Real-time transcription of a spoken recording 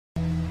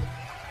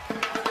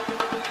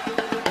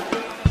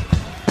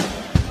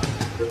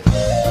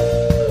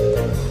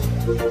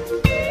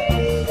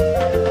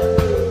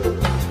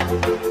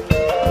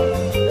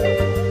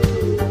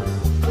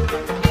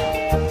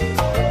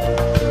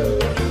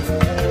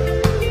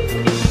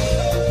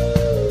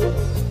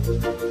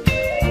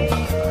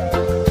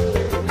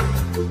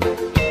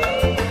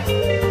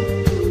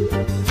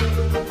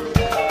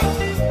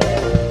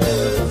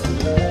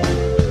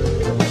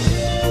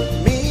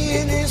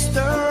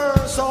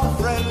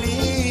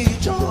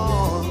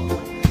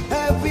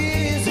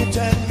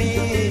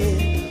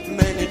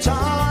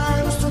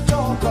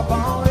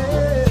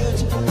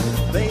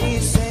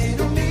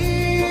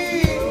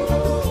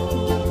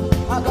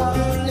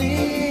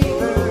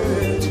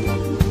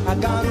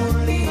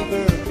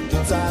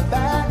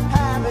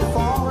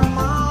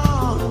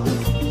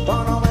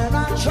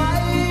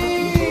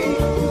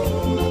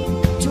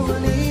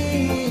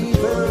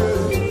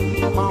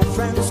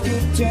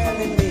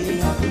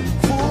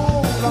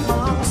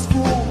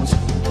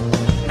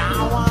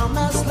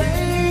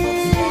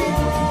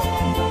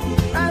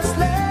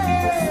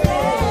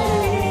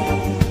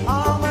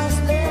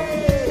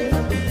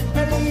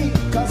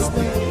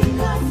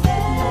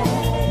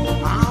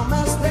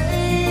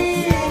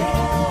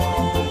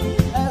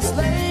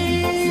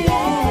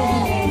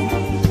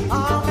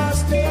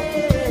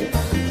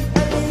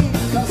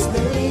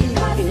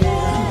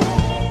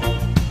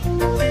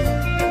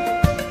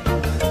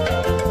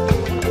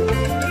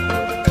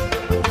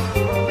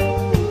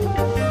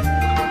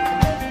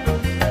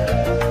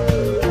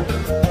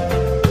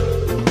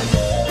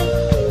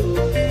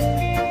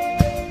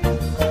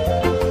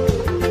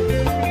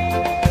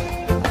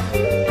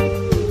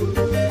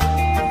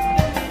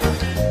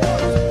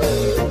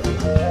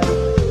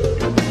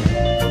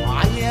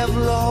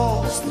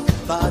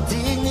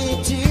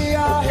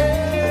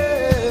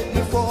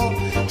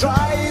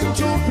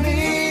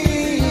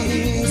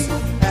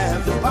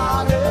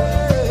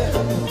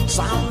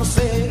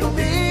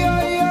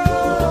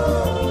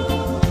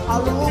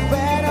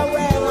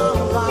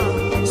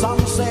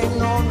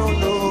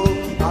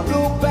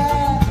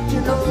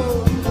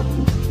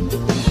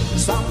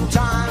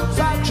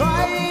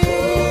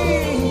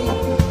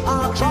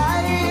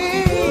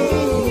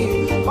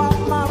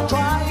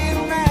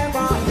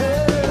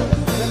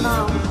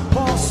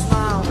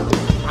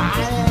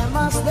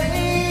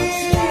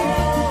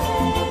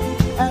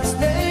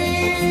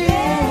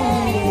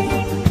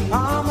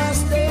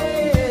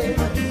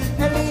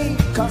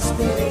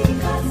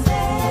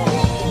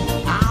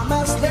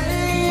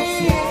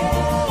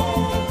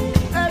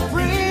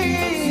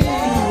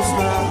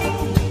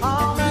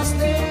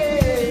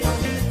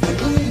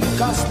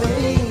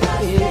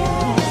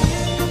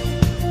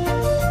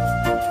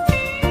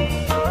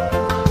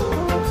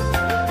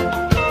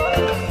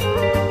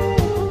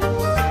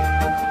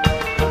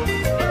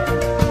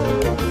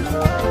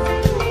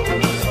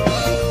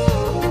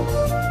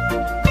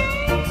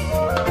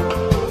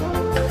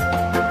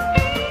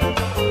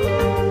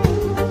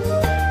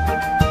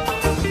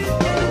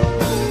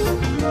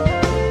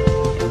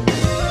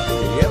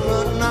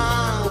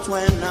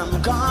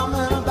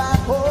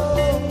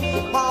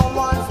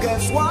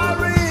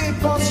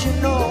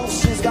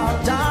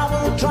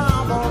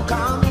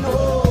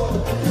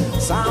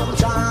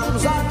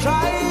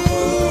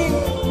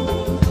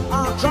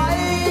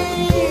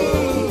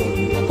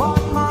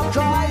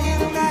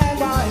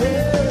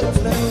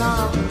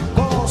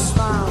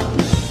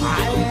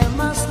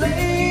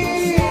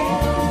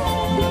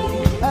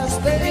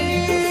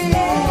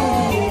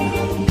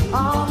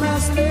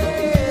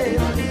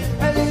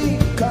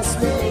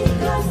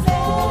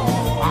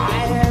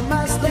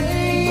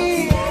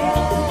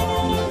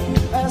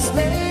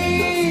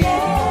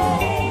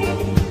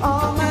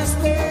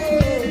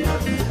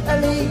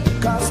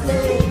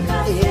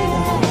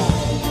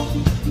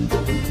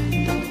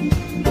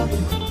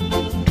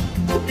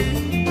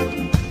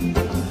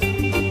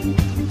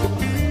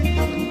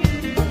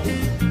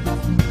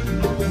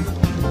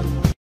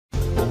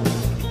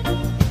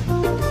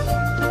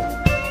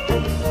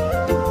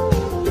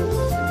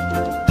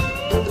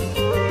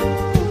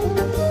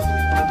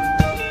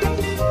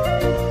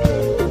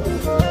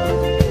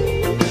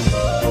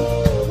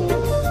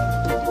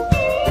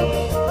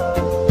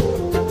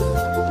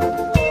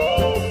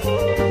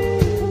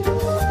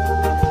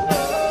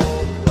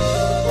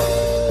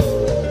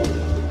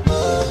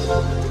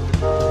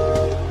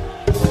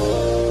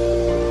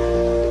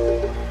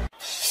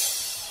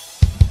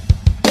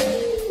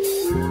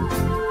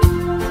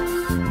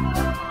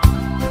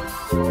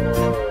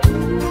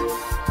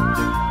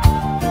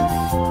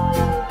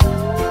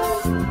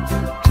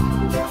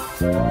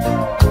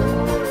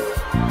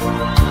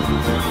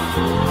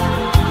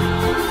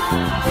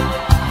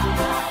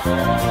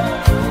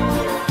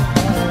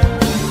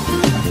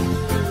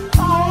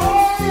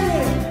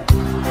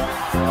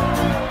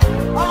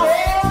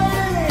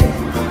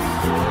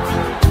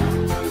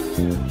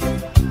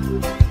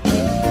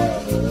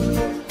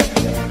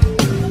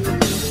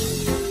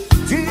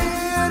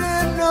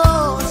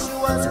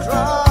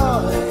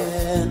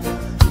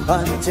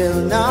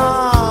Until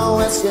now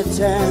as she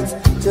turns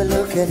to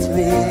look at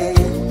me,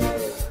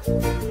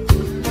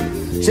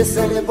 she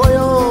said, boy,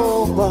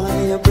 oh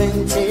boy, you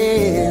bring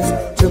tears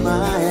to my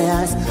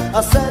eyes.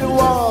 I said,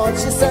 what?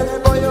 She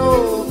said, boy,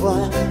 oh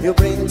boy, you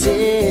bring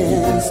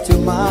tears to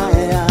my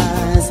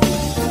eyes.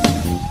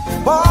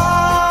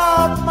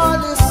 But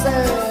Marley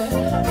said,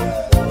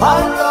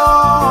 how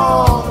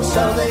long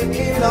shall they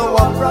kill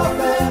our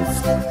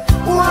prophets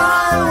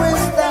while we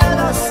stand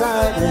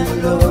aside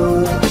and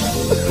look?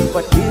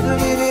 But little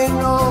did he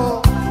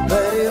know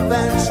that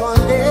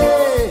eventually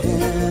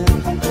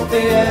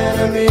the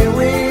enemy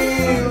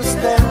will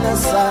stand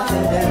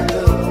aside and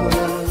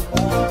look.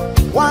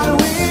 While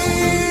we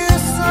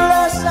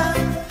slash and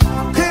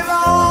kill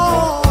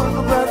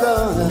on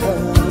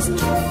brothers,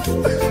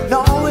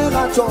 now we're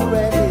not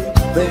already.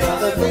 They are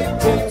the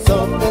victims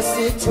of the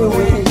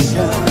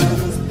situation.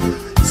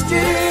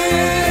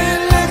 Still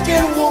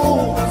licking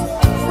wounds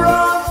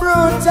from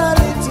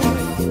brutality.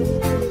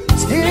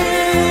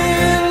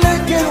 Still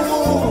licking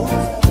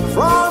wounds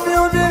from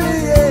humiliation.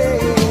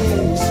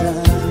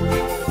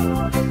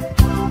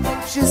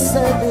 She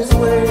said these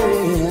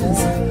words,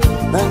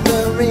 and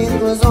the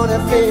wrinkles on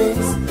her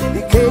face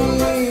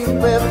became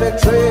perfect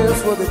trails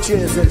for the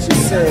tears that she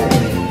said.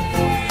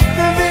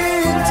 The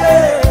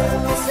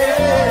victims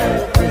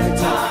every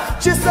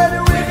time. She said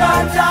we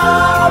got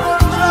double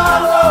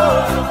trouble.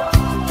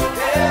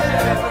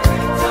 Every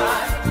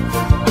time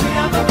we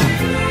are the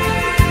victims.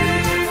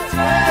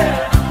 Every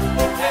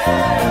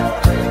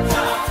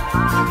time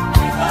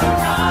we got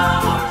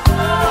double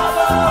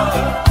trouble.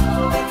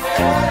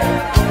 Every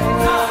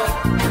time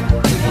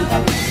we are the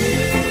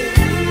victims.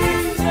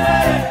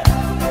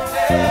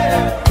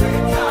 Every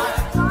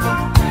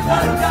time we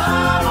got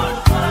double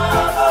trouble.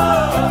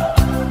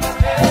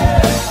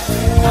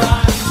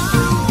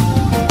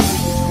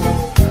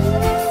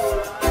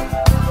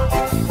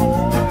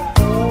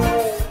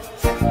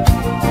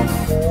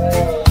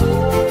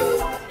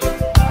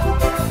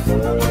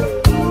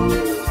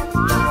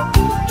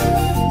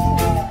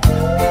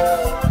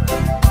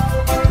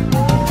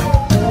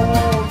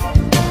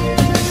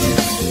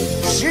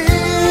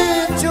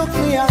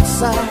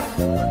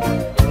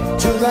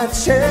 To that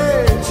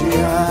church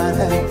yard,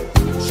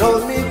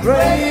 showed me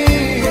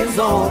graves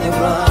on the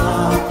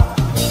ground,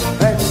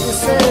 and she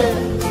said,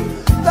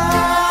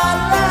 that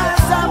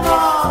last of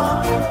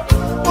all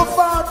who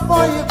fought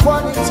for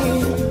equality,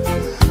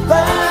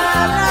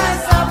 that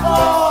last of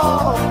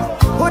all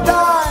who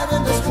died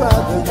in the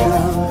struggle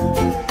ground,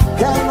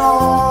 can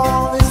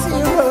only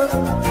see her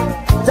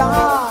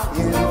die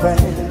in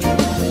vain.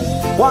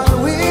 While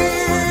we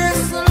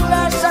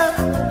slash and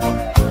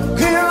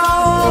kill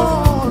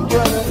on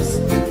brothers,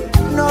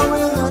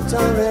 knowing that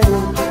already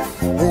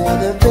they are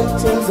the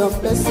victims of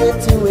the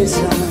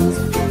situations.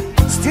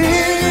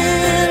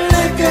 Still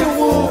licking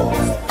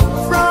wounds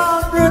from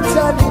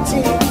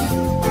brutality.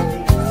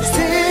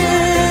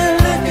 Still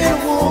licking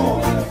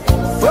wounds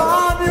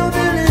from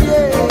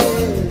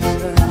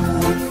humiliation.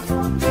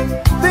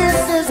 This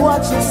is what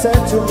she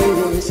said to me.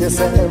 She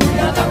said, we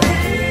are the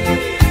victims.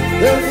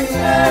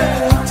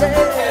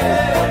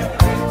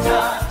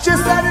 She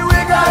said we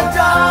got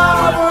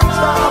double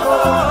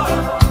trouble.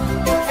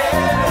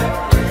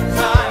 Every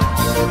time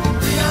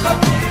we are the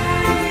victims.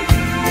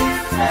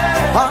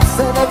 I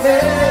said the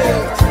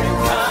victims.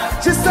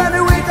 She said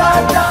we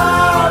got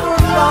double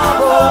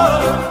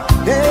trouble.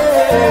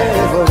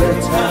 Every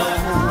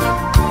time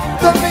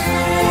the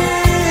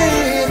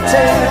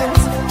victims.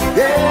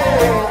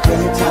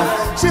 Every time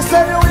she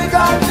said we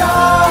got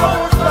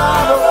double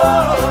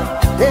trouble.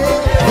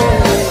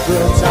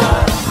 Every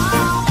time.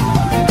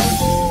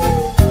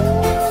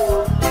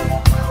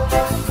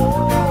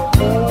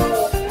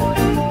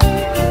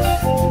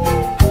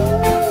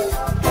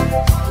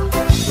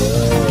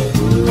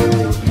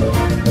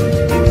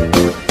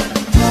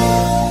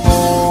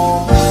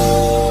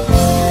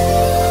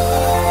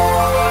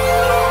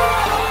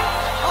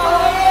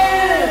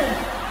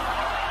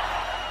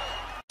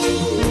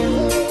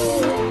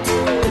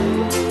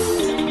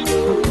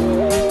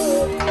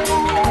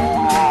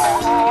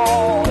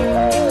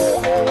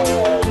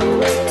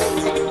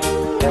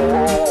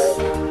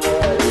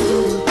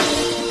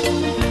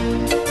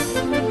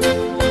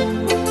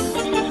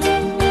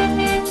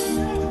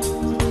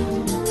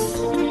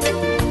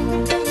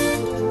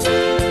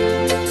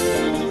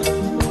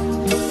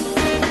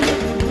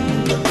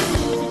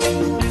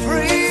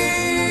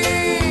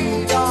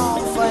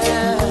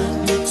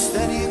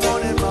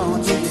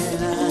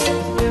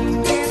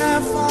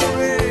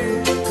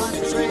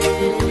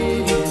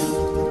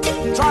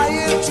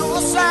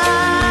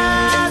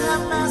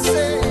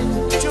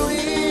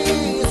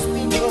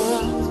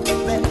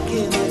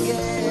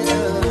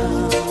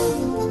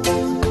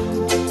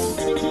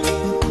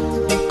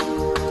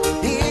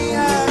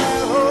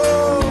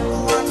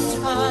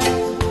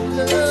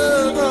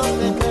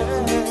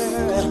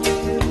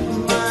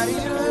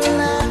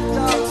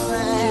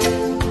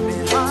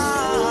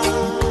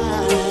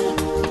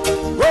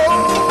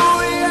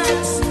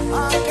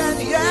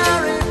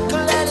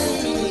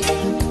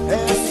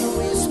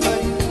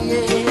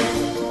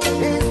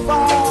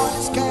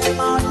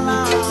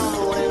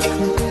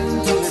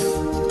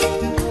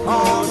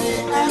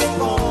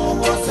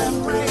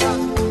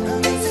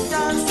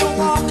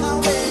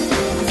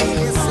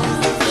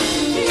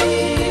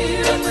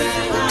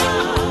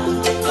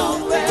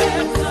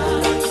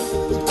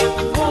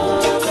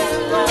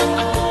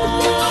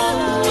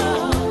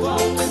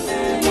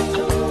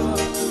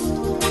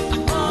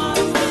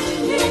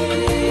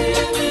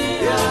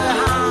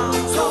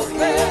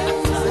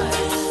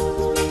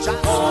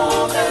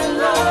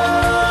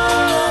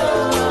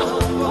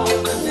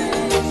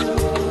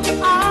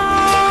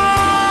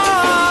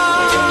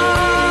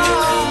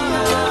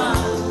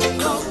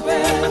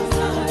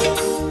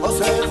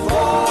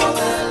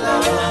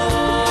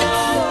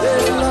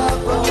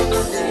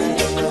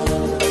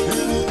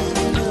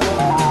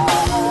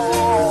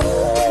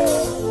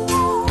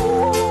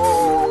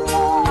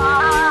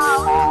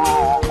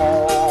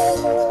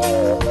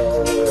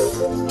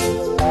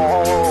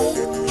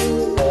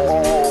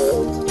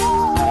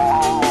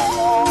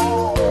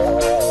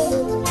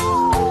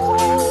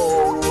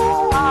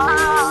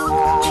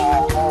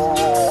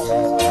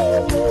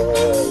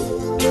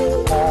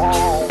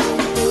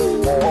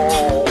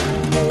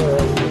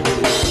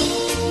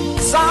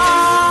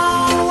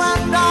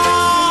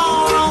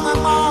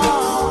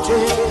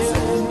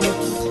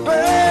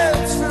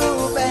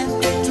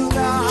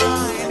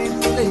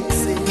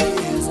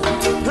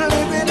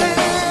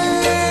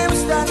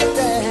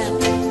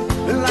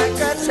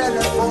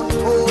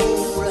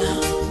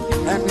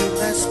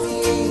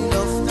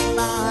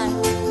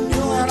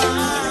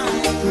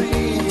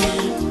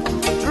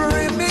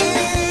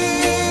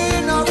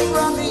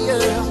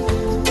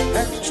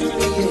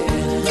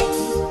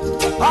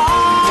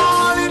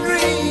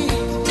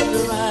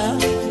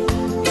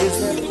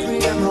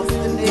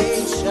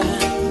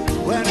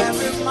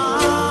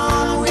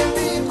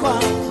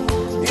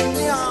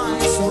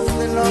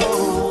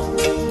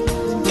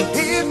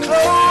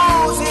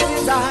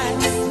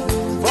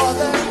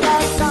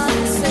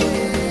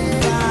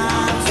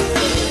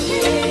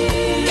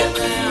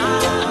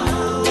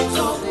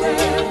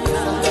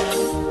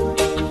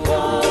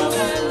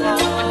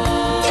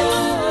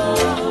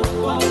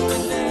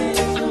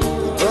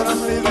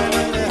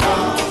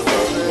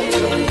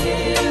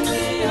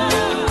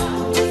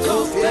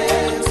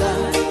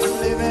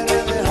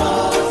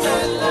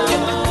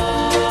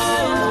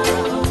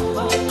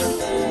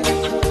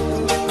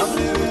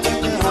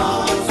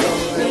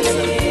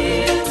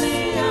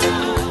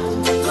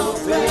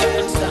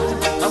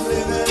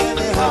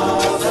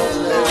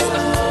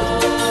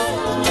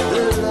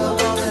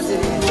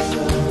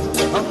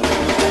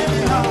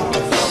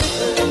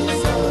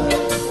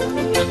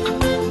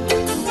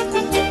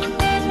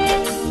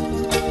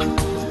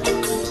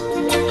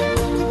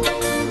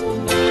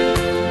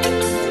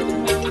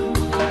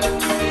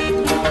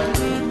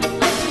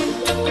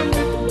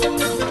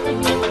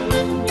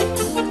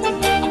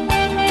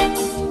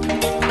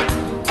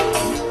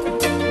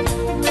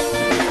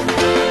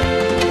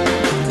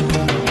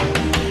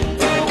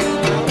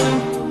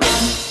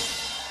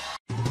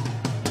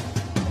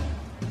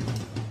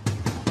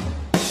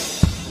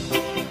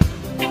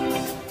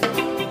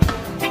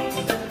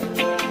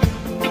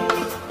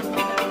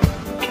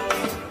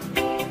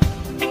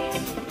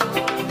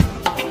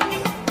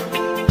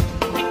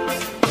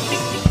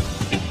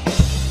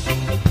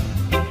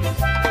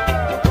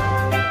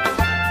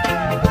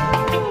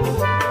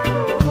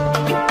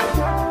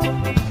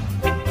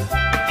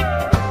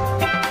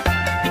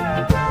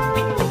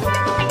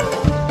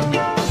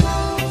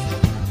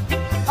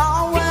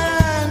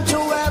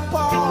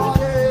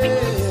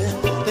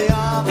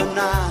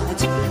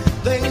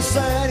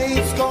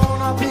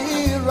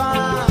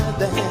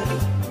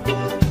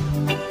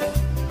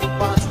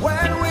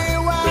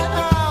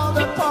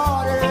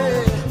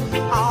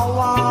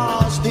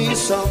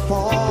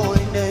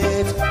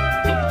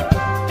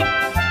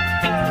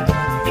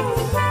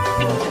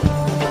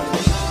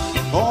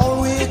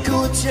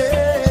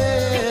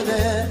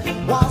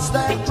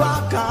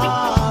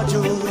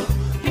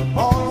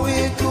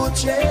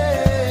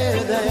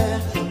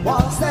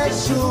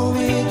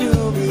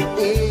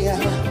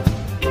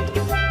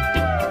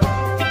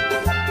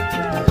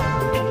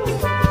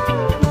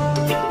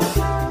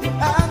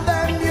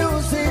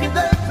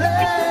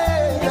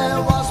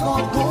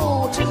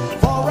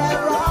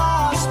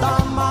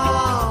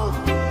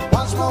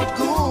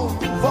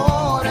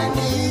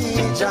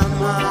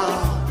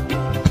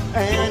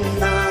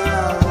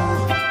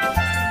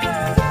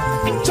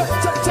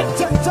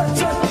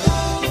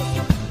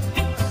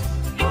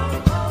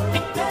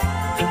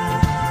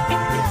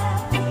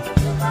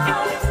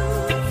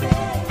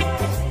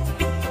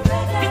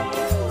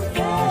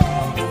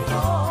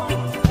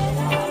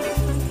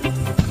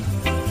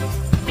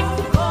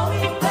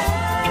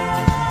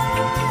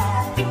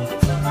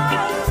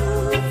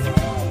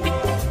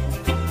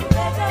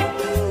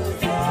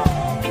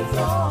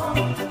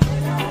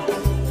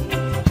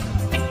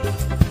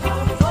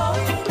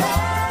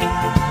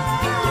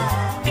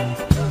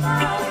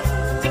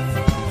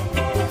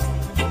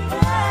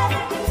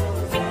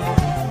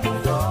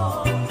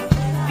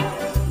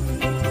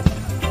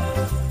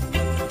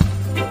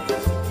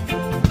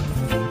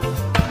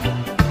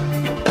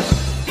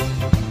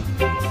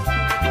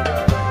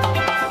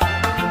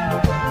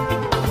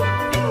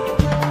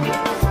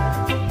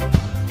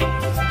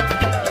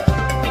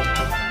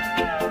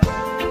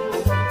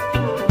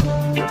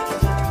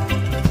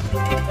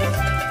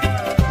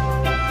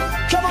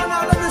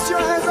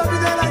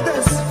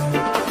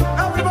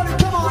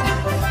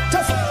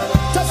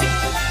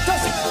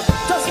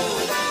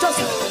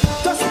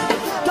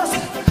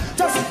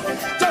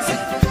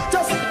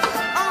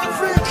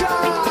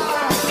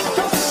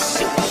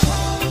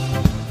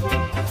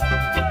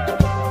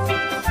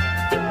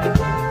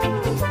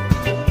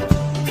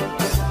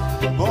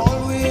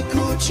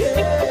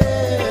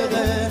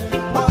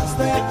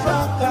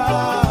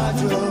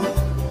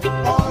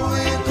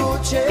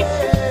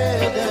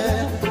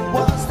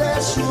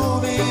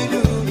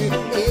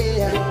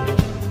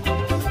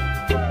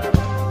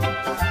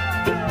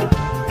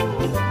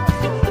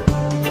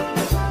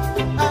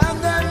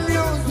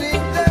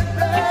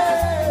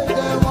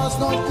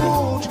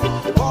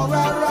 a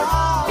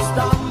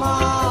Rasta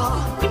man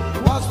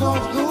was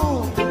not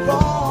good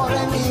for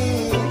any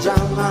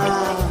drama.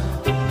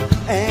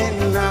 And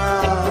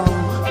now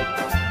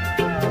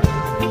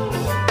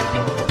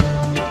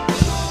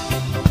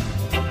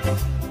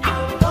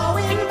I'm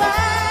going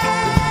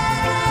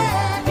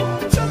back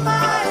to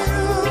my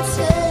roots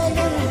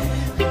again.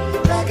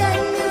 Reggae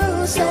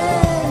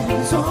music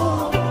is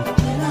all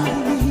that I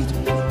need.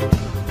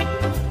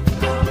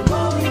 I'm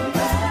going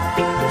back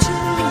to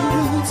my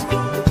roots.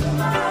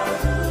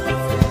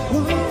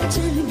 Oh, I'm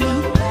telling you,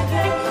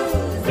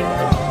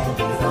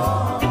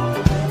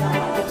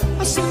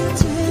 I say I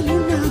tell you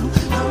now,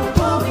 I'm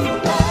going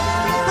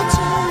back. I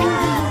tell you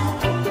now,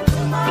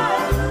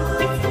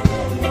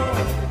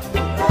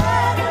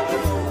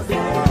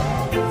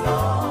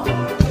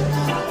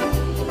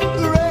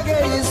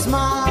 reggae is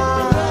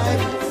mine.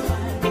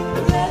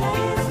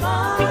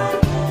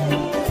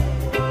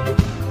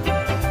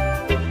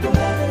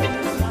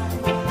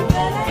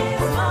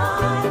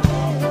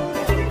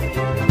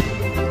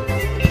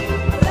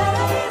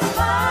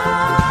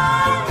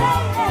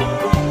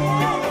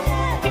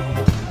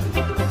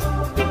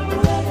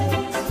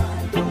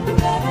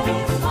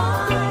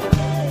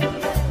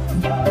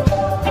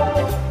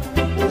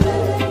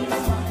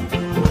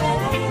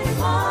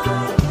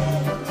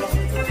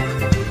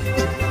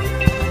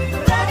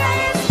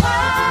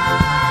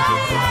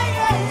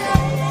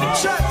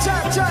 Cha cha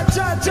cha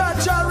cha cha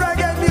cha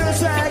reggae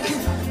music.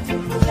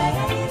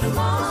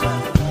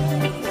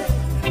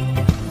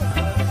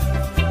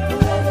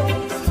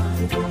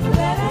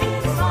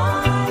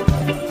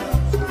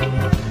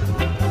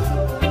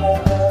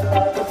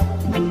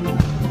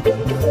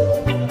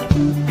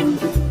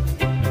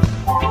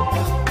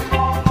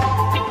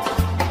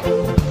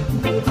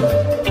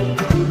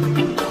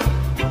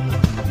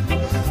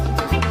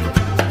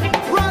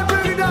 Right,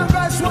 bring it down,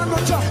 guys, one more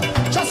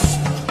time. Just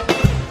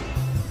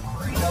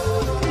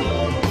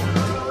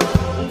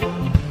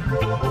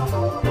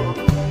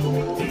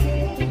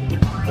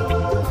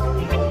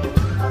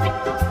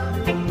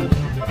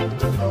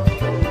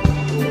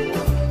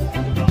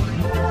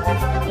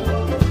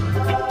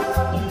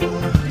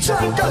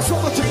check, guys,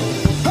 one more time.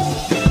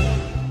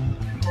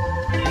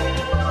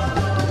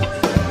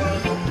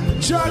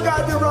 Check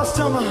out the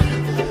Rasta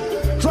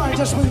man. Try,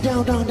 just bring it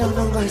down, down, down,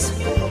 down, guys.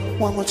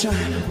 One more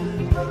time.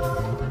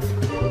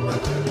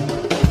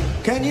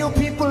 Can you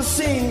people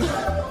sing?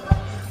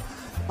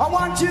 I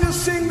want you to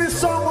sing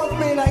this song with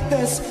me like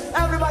this.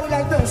 Everybody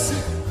like this.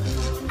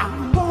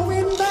 I'm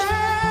going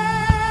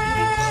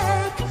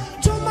back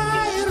to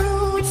my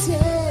roots,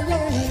 yeah,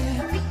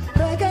 yeah.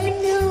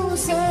 Reggae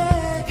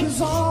music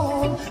is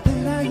all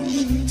that I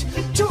need.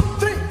 2,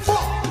 3, 4.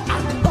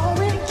 I'm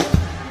going.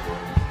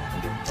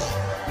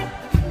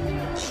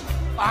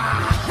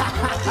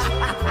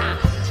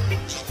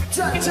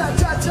 Cha cha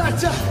cha cha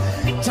cha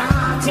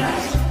cha cha.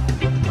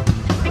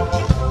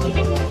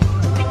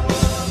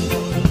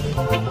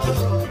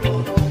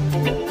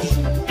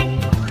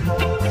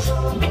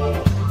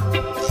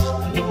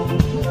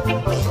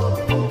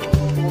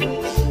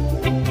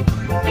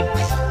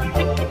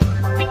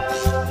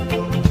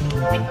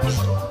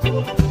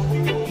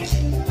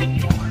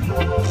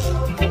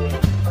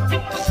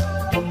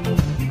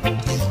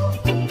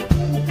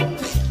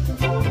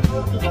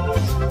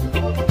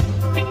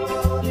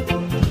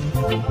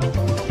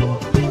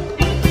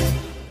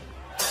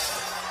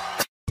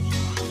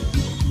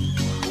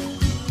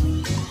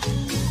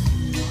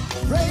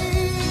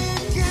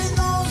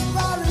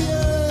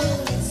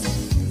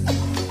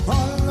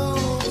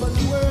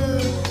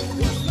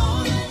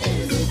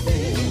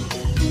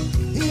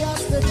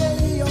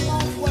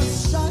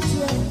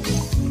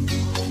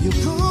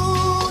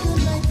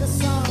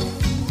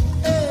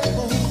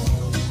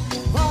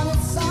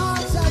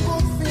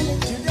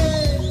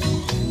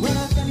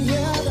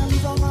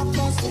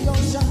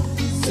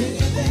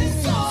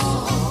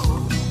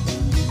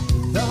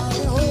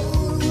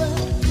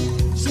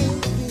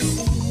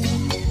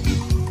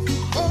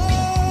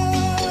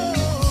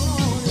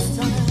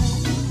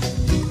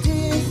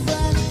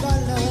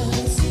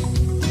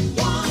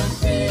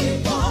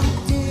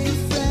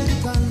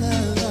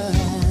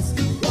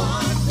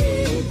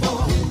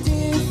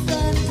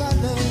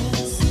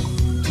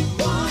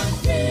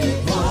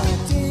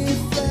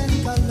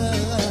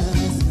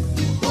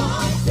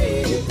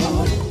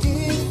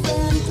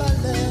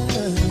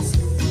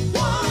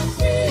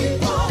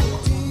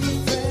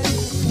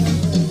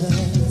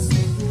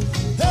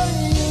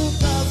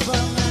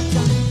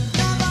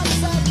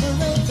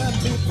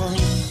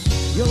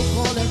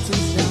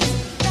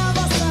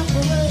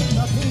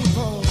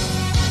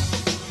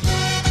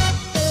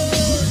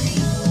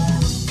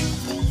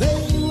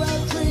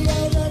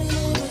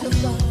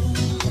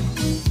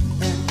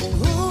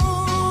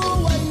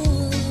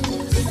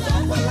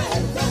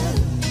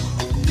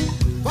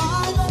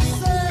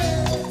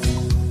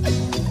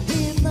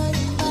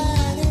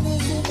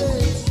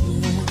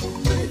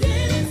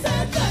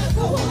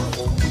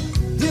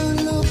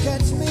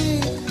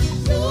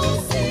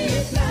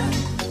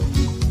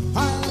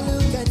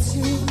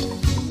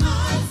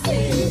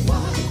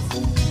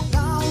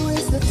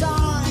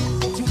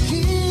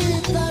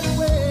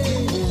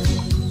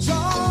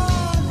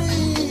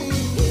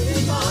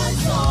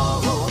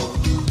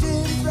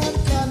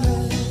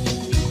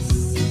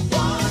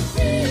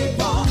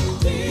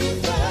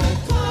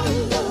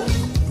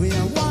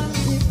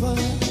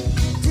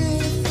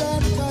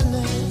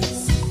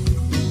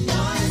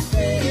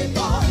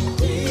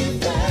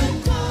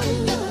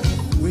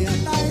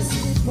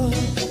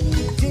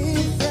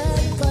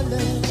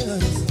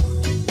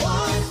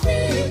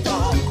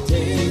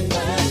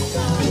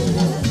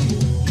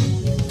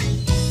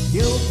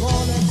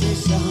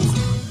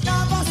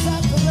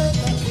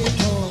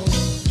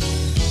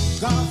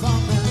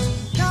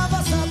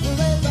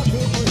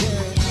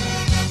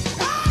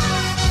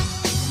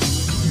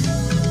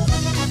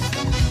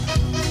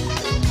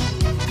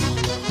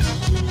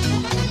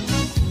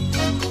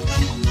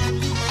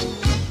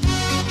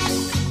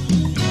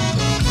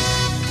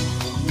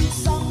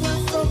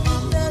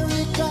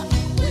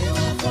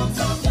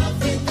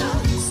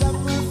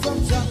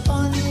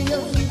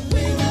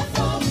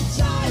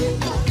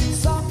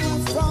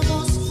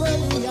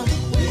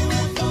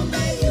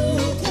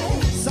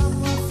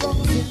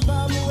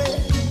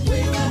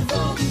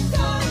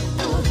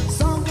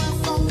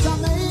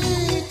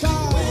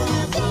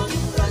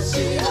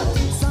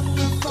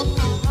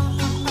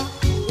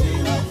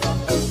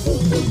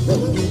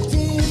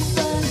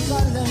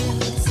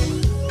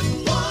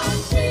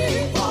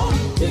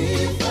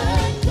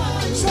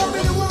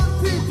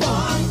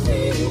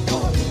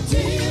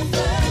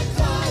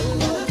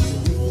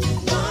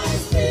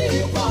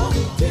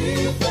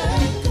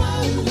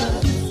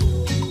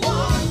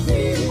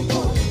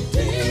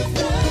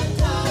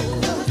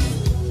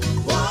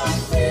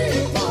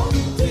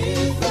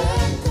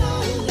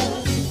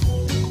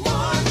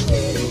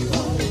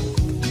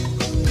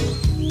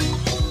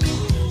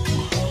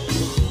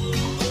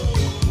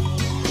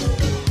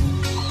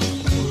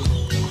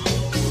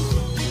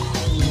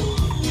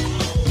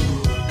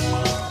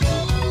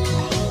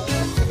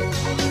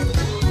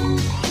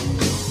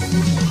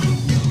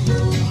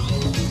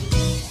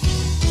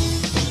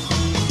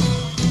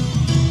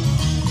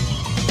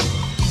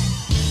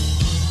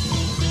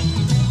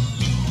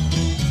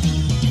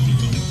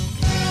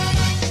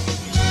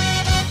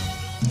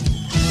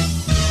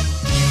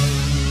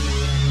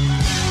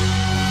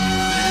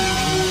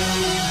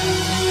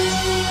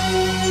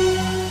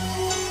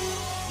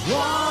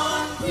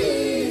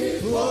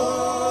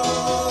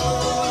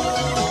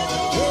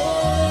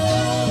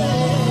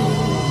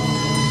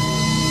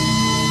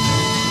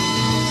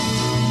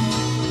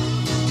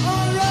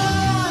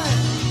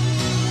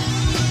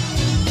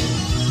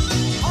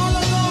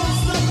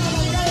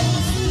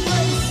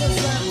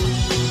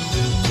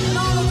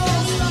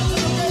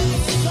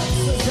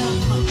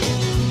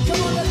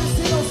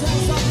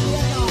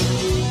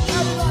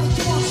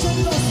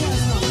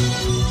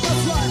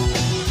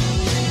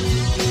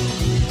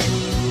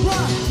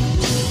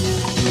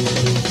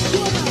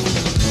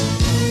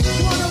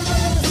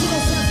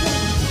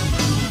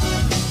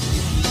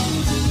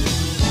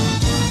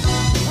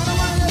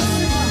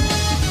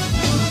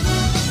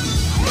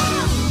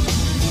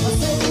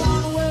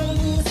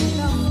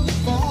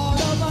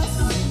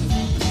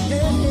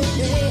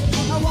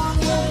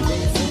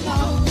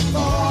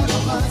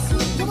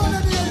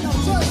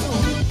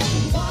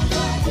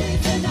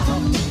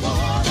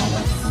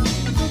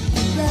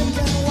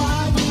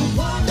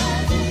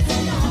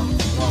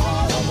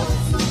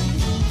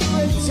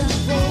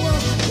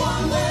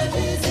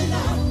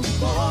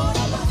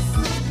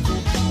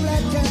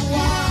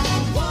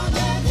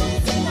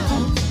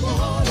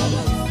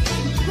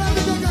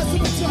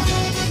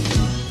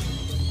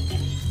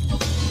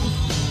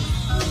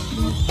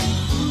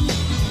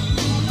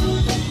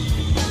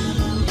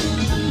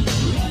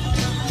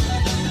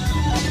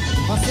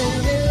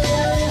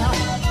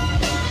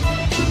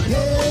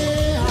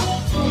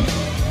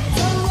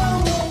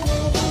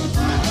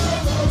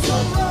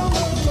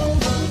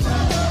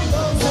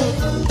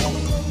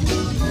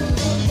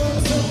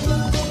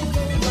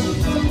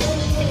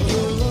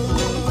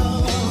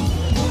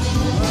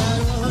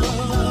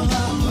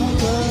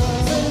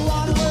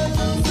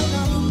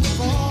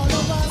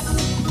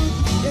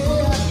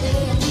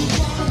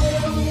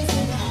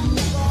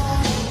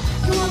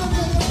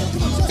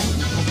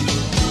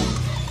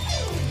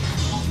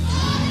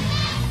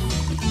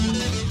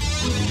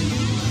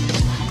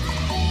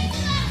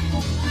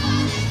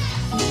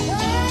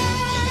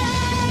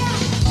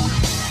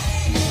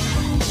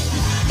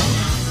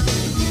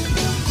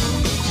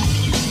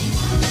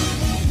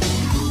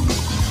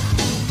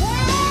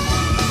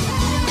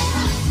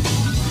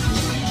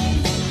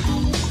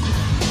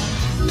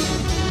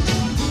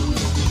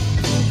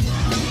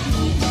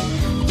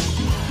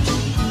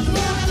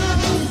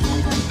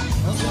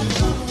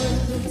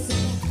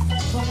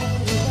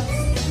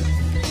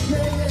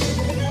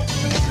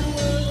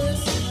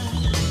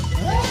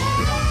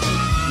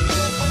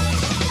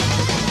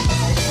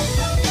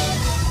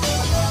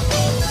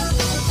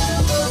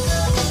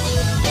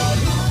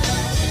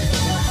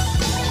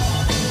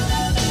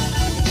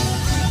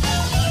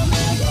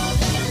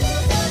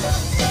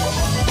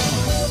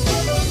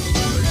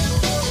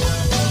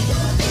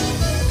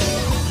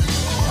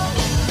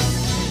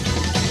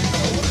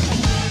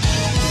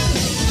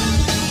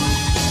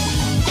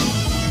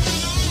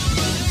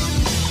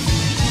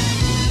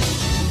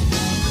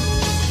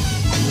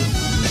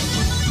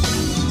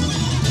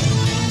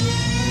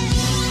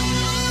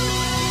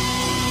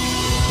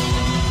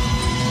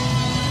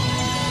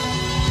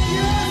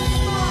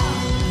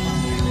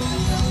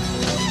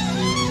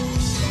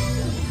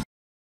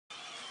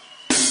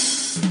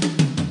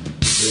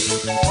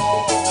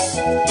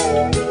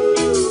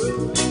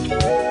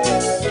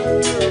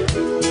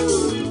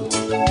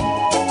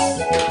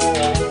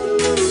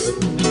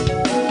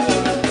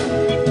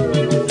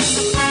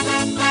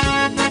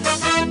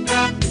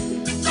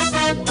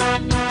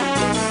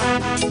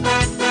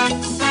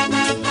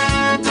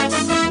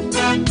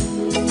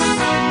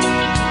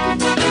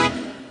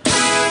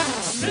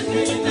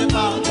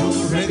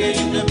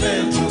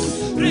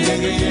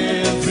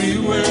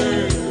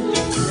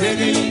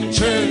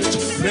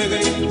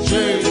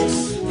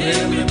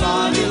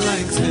 Everybody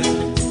likes it.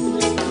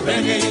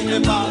 Reggae in the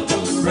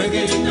bottom,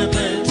 reggae in the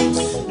bed,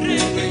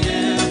 reggae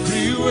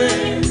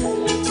everywhere.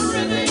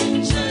 Reggae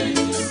in church,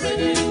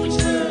 reggae in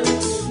church.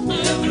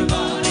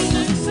 Everybody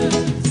likes it.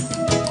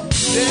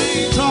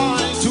 They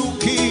tried to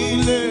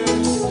kill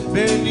it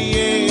many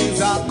years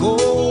ago,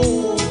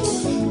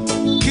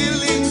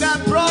 killing that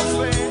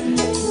prophet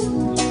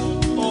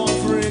of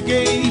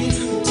reggae,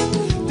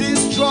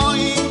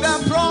 destroying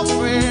that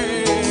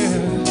prophet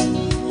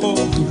of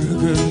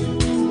reggae.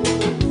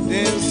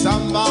 Then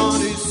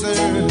somebody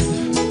said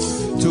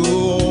to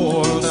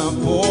all the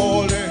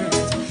borders,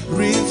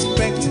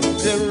 respect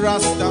the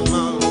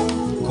Rastaman,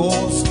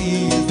 cause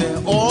he's the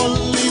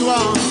only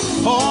one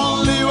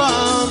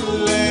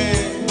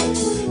left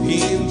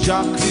in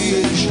Jah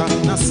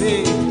creation. I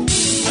say,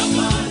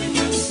 nobody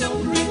can stop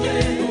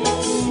reggae.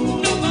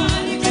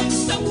 Nobody can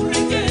stop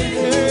reggae.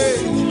 Hey.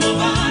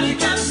 Nobody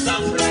can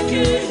stop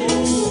reggae.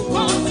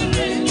 Cause the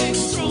reggae is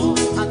strong.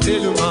 I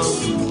tell you,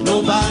 man,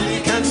 nobody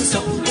can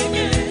stop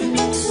reggae.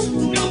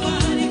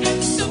 Nobody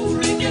can stop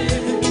reggae.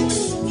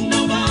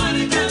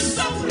 Nobody can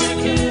stop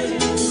reggae.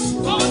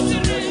 Cause the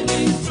reggae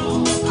is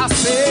strong. I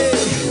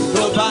say,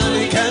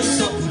 nobody can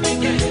stop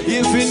reggae.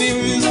 Even if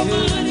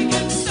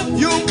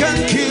you can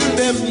kill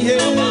them, yeah.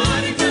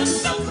 Nobody can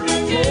stop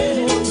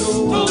reggae.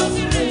 Cause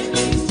the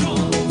reggae is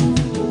strong.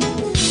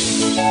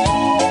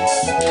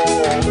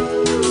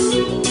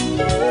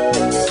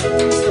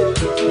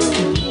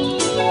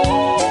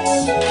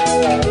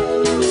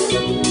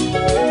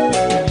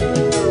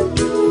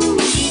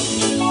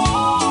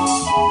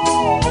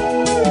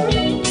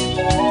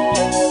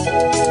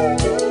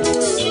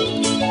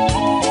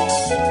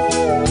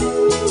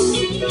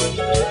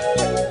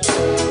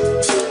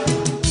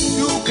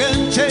 You can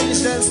change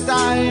the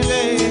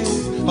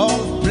style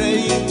of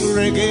playing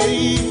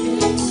reggae.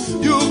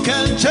 You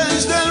can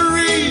change the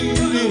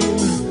rhythm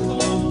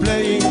of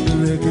playing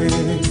reggae,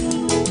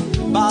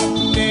 but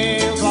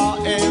never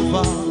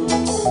ever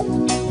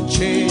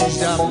change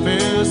the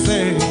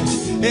message.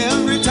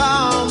 Every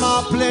time I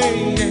play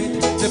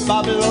it, the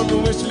Babylon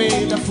wish me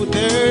the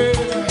footage.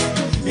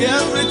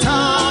 Every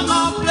time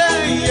I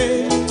play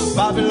it,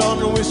 Babylon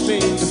wish me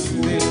the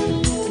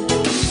footage.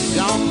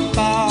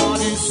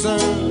 Somebody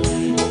serve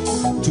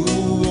to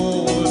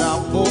all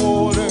our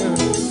borders,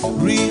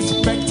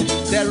 respect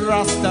the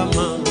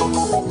Rastaman,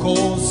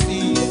 cause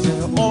he's the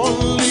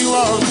only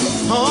one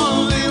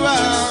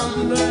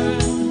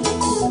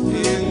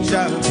in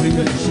Jah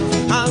creation.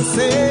 I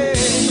say,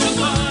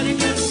 nobody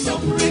can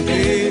stop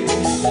reggae.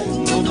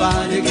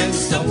 Nobody can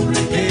stop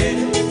reggae.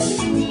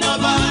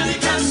 Nobody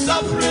can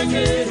stop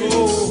reggae.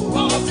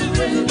 Cause the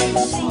reggae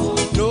is strong.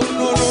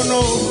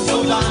 No.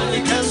 Nobody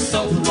can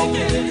stop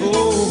reggae.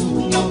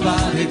 Oh,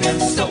 nobody can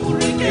stop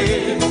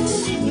reggae.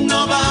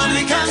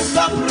 Nobody can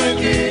stop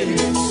reggae.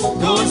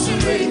 Cause the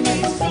reggae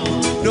is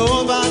strong.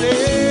 Nobody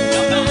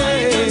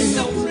can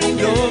stop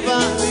reggae.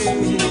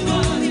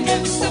 Nobody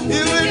can stop reggae.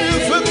 Even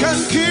if we can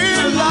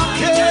kill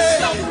like it,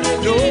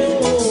 no.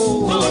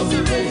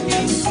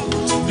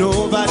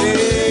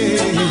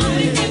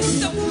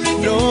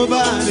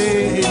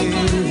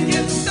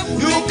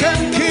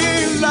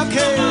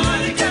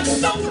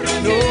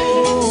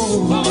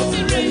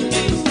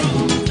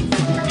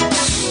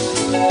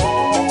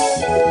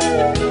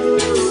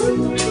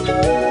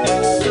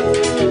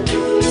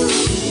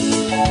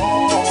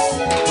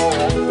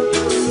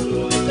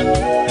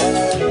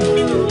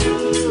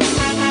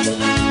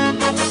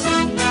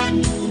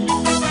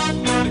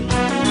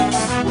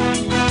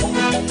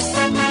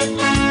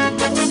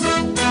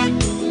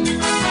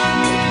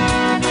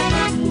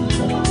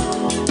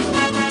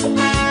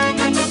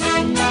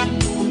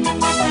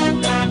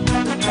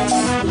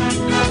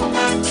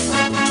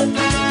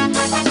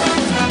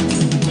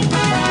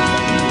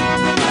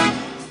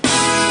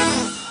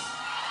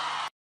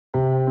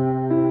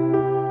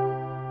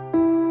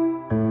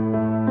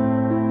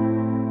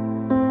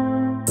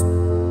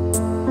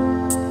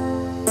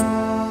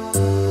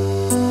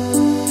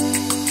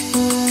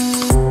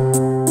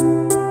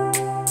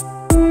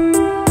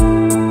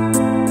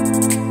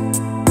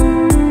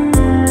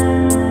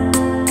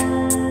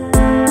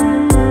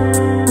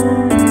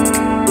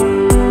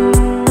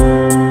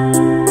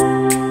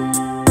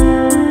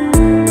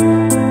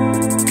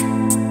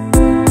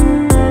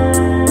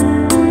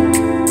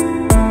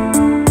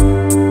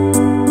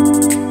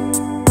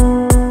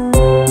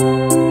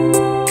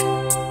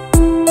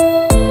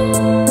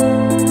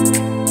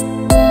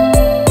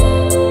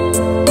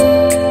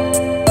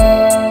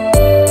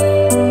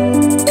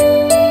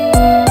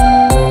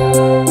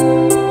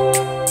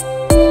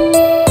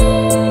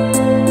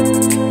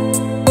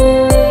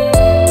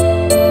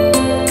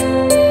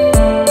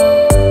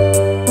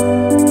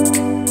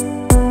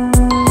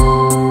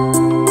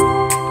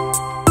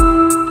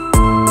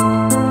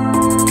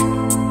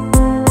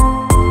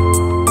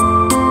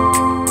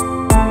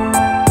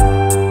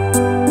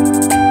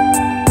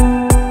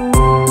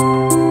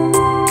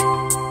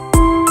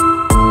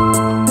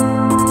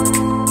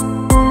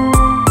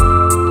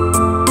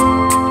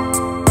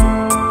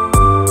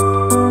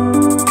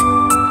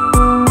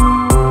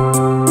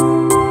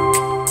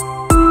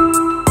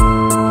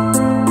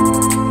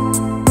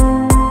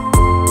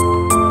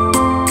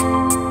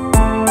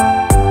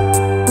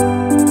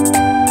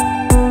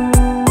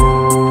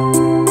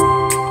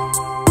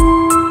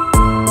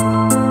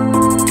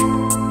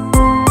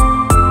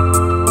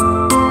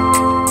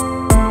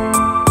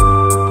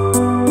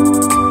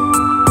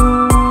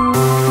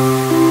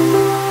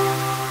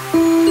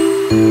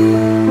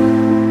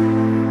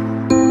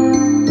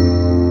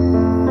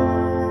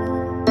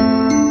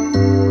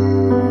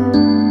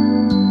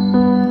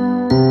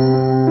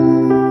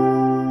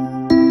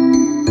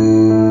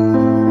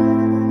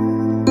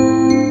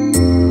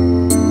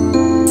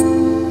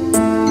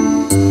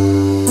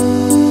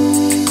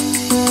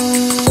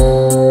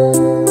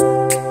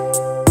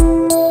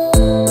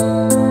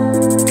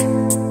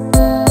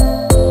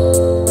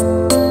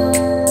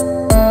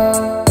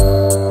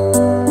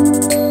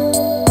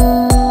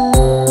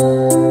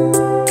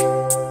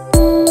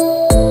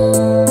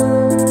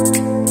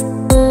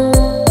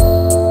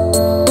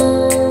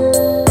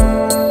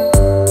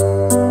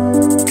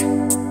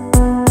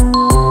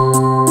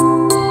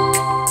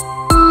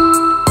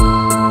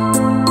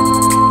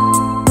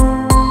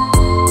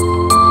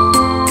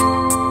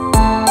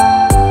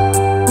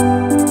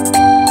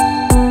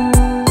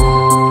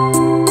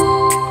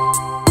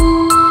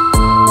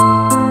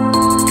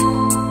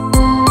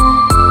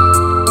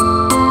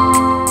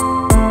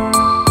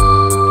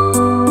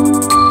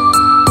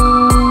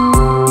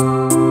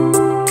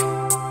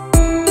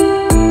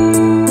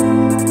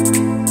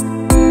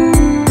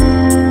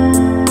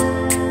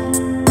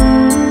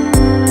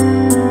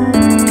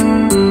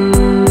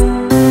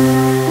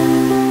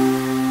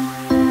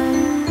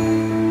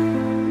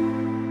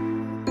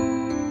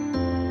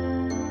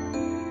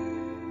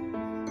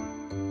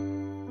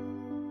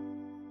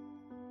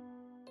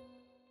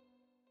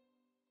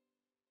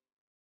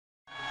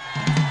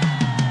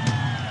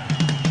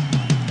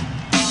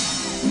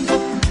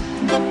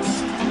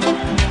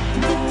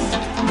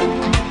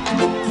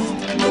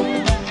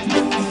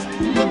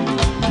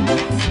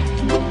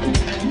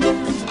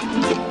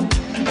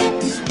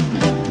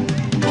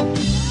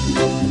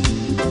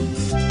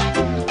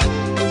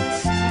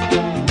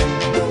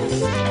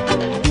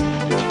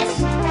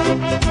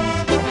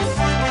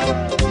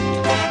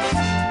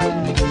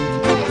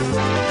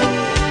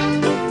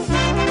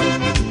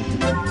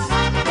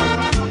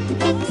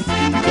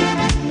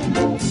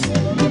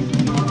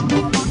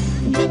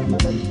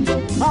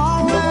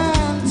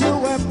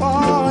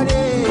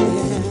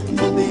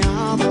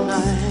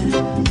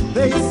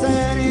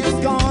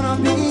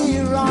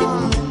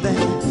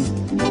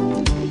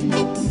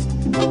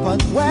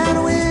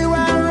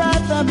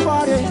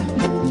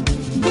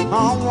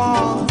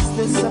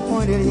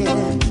 disappointed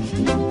here.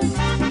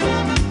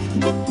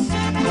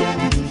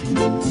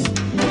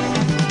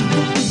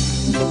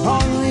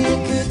 All we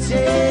could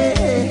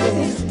take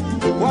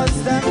was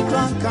them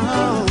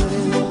crocodile.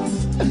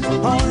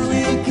 All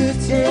we could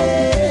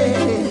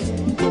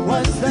take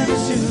was them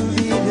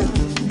shooting.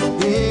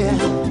 Yeah.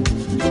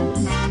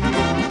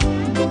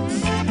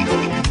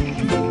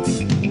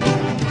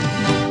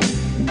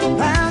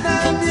 And the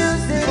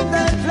music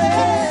that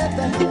played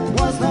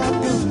was not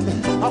good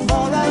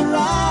for a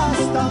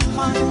Rasta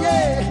man.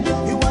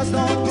 Yeah, it was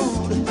not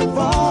good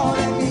for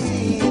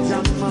any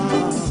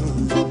Jaman.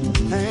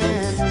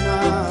 And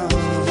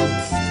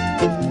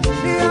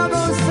me I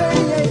go say,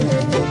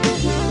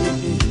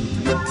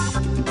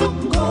 I'm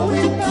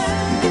going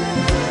back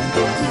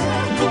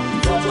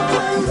to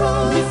my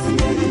roots.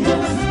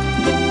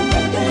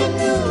 Reggae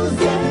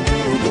music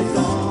is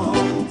all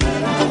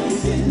that I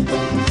did.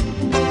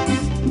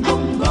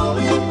 I'm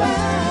going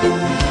back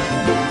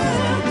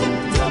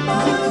to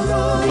my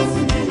roots.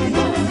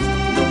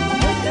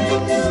 Reggae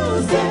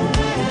music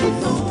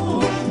is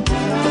all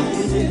that I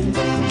did.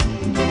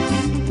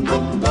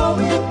 I'm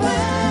going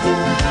back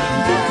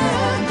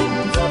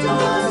to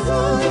my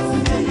roots.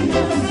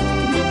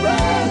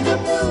 Reggae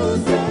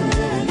music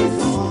is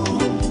all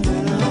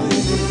that I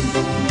did.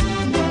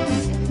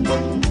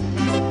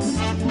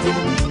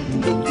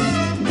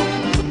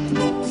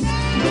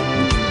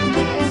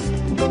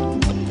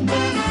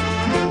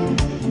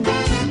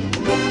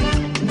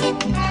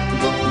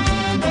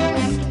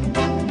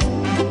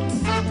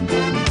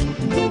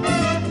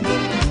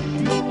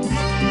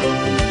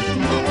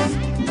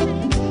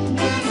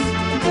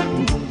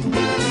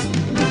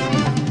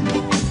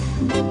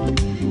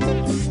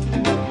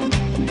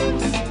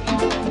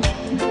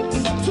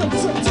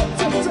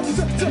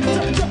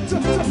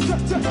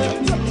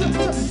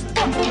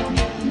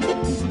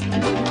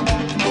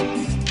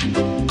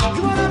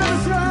 Come on, let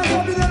us rise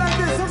up in there like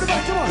this.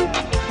 Everybody, come on.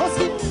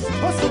 Hustle,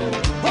 hustle,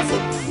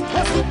 hustle,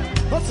 hustle.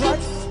 That's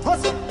right.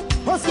 Hustle,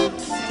 hustle,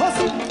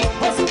 hustle,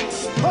 hustle,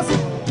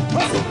 hustle,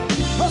 hustle,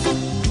 hustle.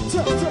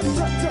 Chop, chop,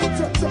 chop, chop,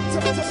 chop, chop,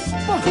 chop, chop.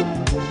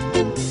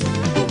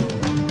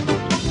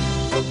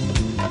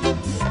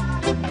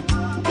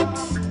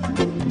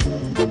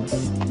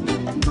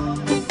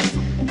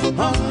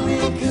 All we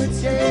could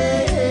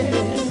take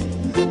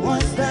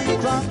was that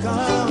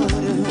crocodile.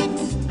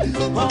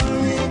 All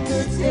we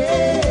could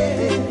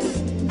take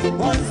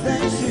was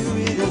that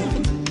shooter.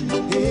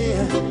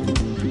 Yeah.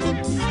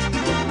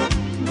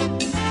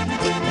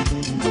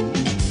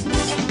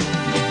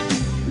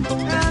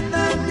 And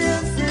the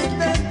music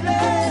they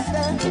played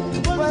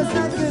was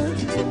not good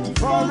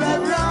for a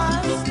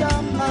Rasta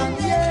man.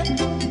 Yeah,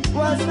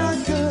 was not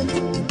good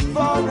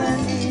for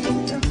any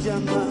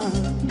Jaman.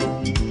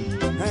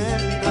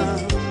 And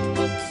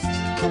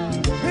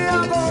here I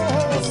go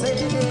say,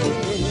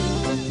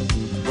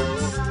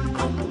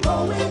 I'm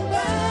going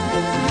back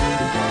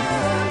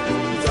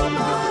to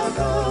my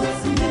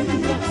roots.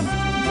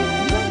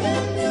 Reggae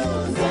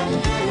music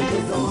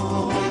is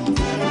all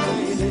that I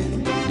did.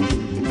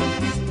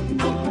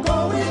 I'm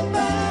going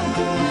back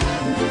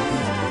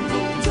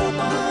to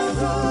my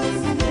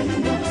roots.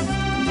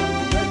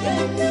 Reggae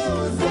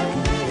music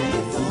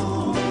is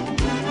all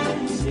that I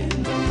did.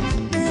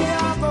 Here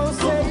I go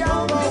say,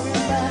 I'm going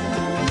back.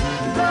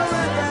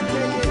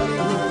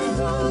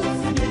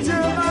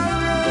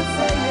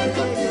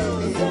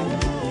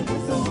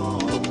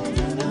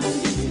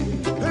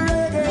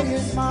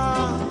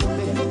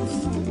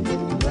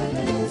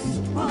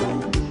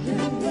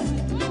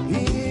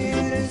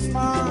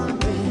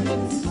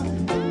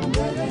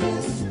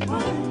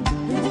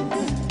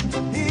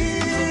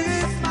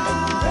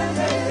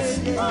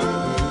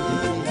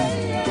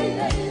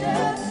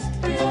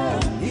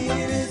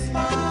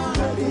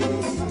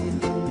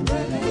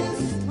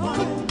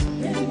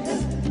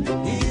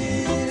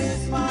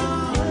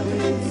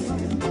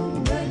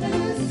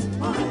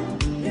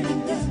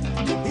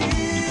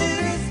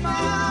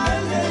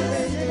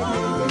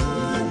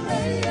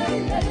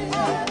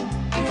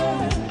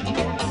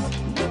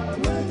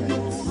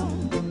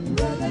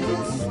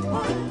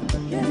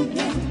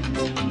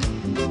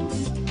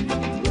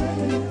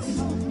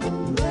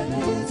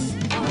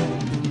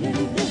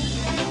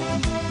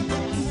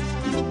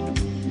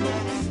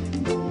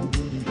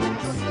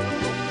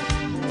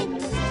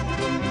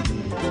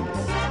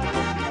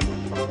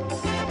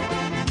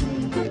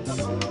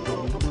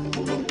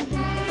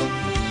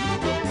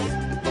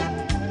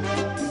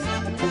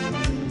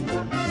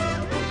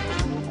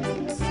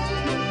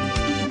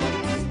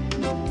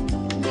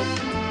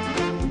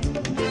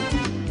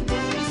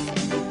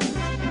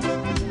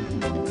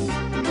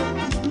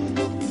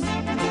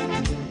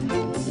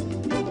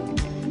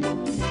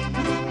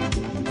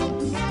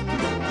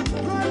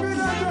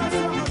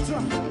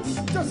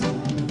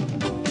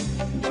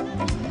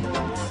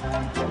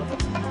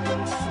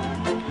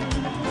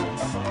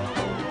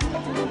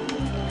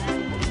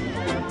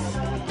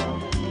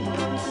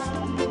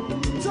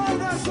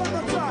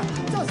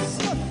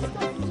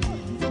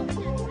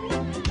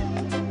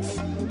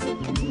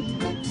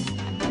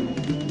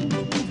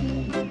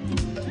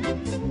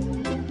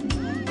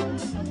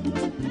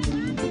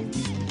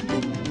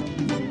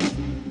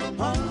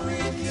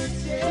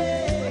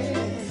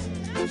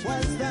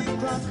 and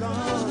crack on.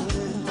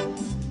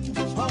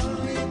 All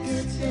we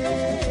could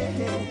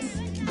take,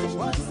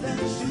 what's that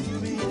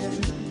should be then?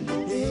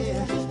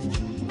 Yeah.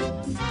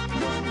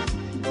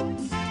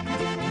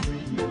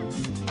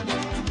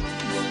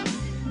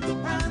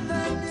 And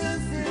the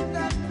music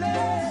that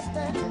played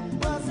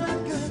was not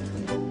good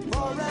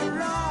for a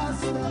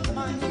Rasta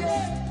man,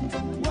 yeah.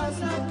 Was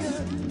not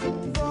good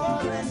for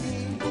any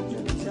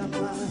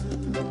Japan.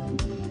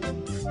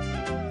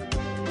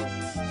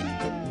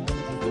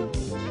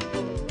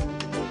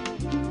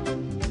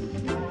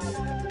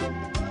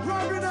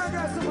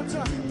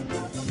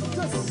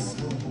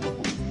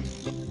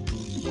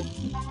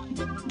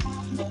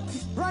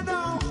 Right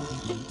now,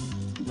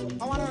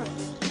 I want to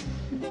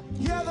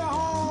hear the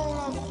whole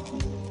of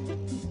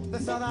the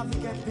South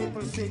African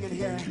people singing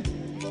here.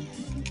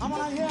 I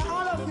want to hear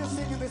all of you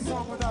singing this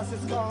song with us.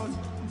 It's called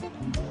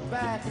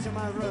Back to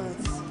My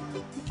Roots.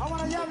 I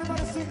want to hear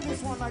everybody sing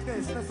this one like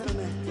this. Listen to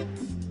me.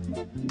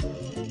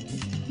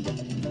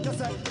 Just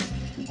like,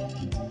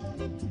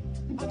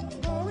 I'm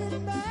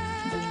going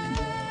back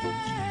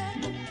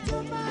to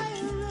my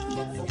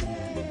roots,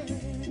 yeah.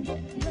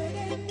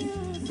 Reggae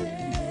music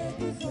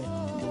is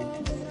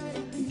all that I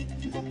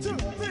need. 2,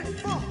 3,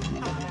 4.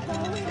 I'm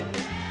going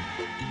back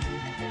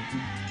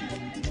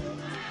to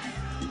my roots,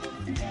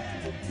 yeah.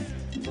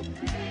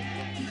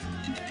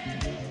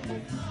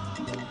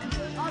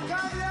 I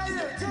can't hear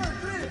you. 2,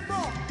 3, 4.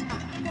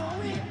 I'm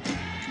going back.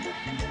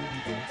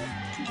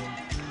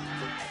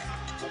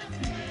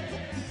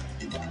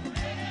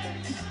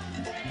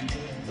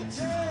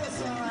 Yes,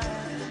 all right.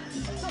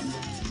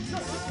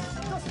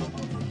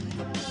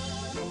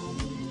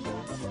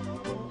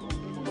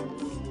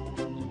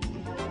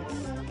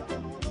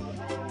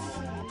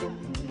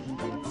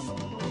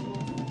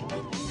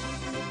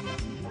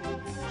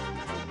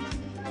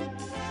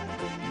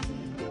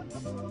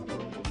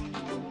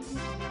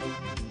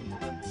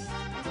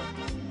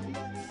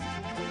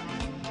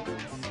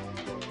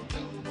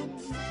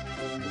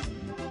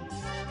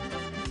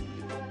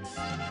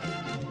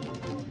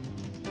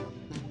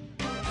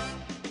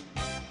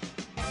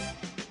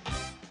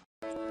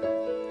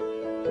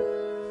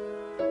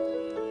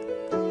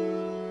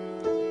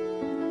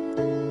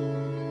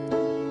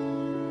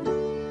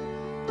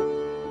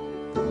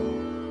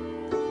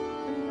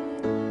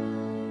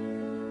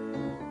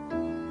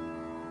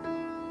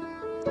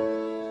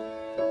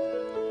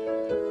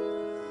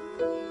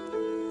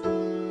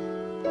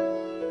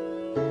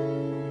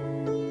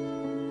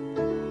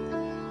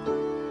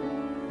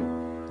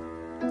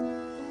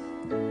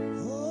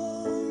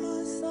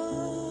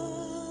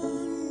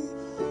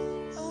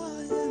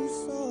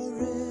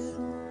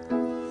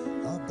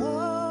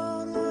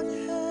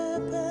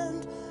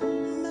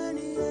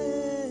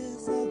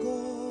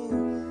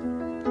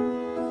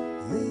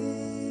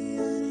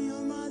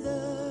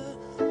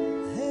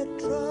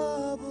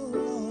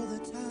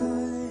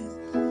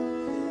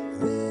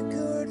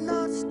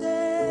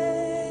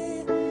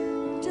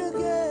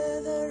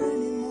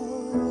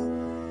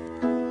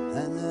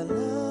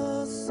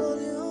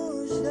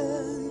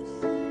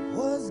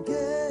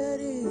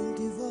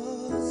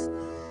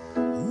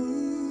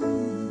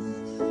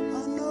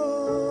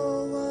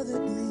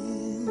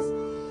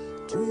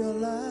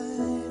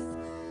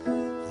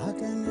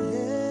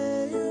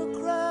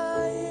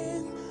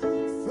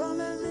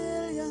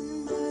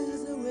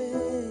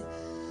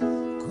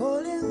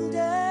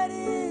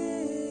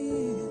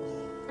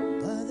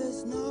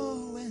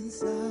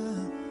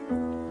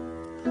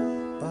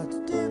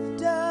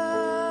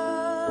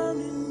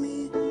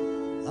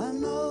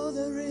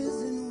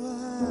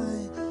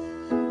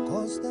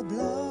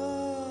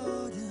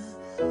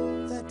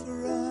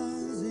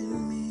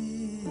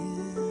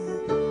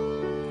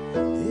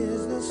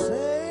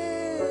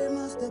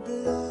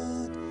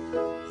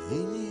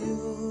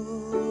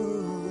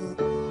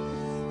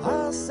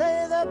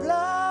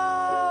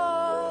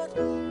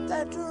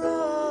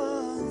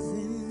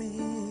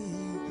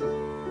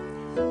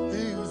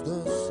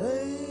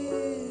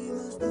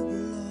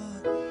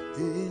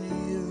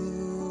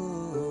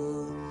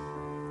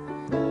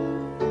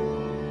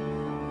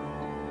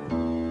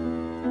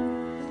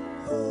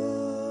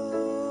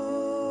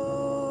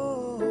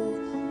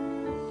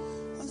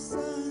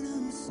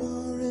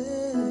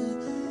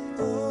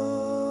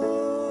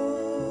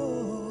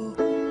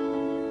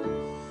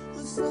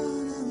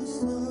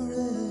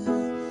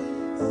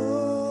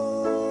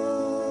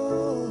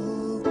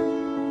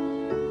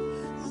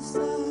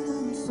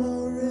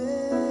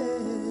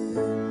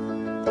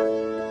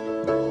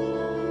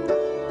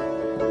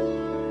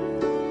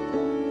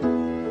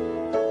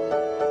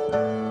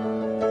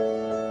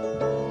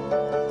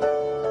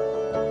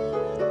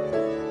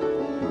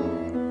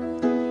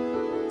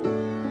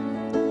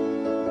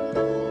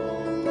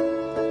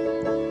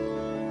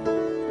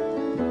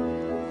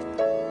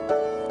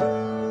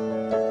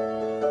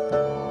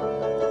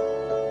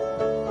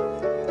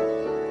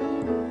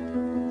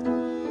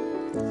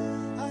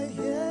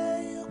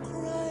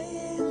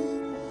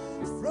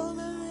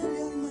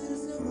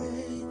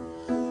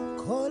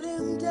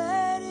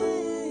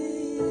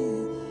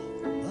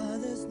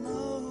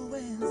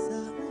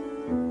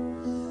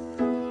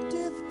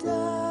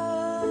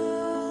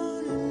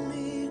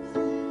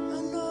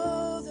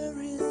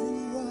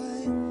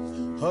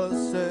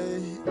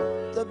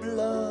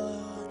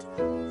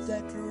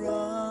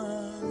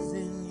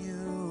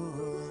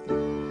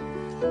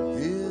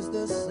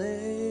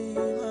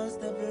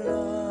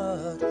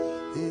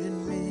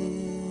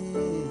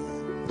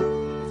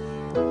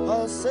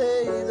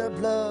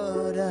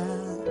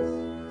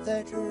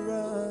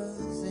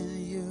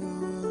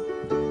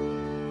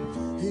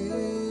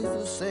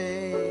 the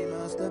same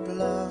as the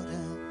blood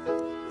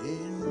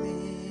in me.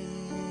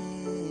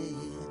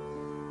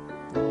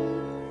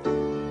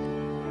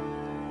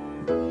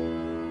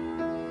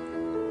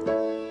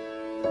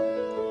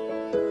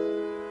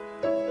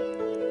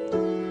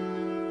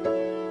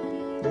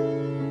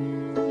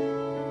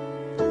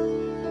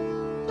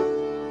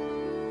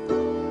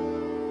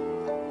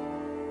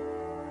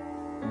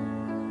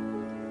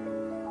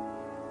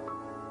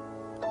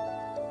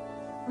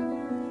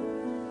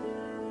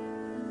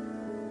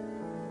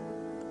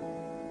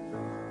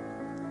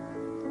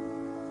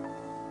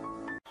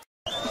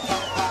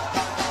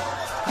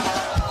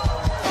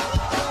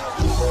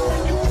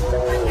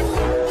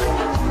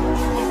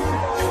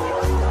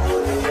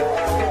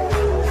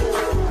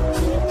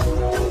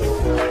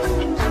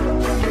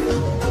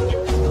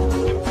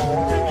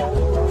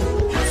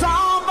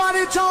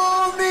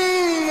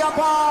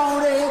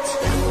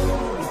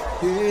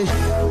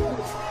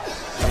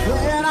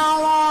 When I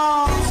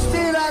was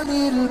still a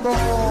little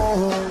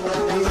boy,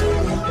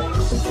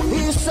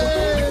 he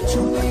said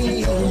to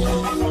me,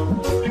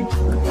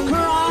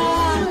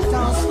 crime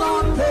does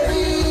not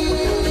pay.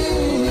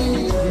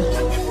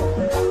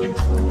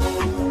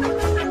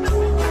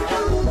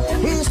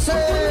 He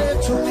said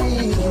to me,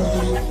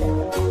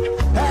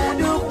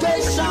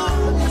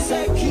 education is a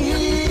key.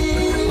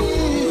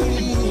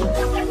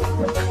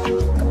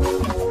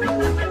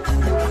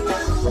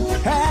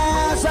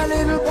 As a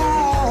little boy,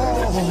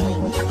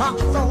 I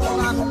thought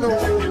I know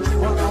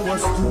what I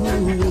was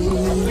doing.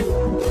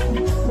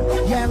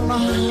 Yeah,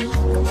 man.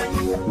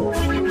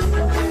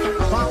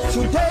 But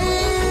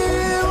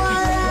today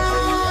I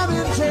am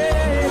in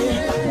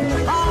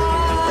jail.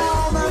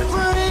 I'm a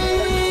prisoner.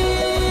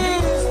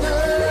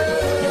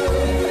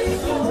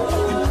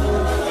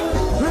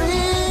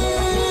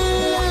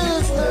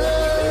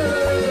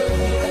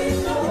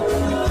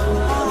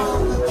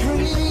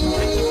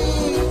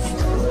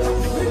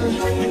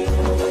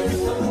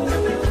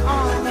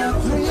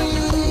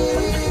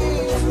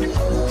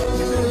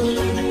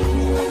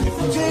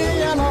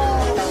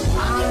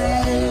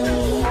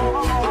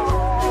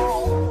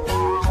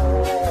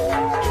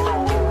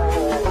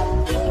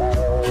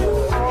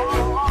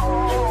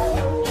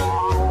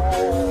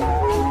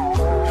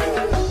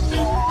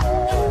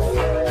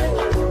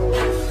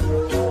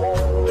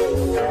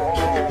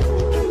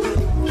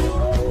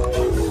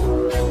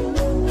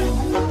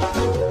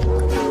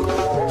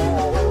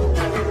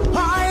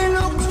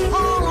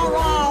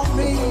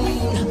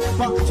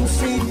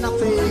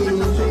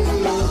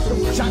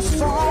 Just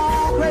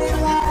four great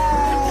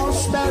walls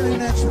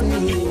staring at me.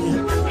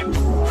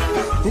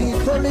 The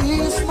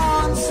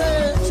policeman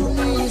said to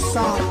me,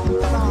 son,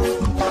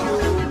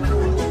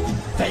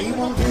 they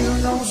won't build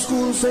no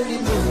schools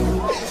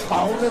anymore.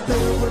 All they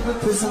build will be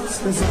prisons.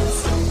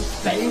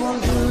 They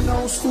won't build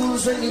no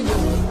schools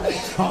anymore.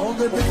 All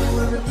they build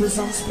will be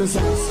prisons.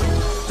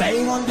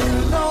 They won't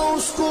build no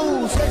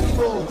schools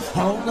anymore.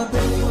 All they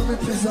build will be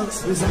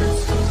prisons.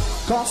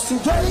 Cause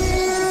today,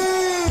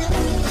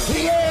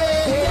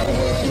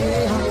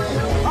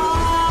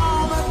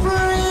 I'm a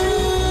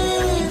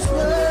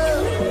prisoner.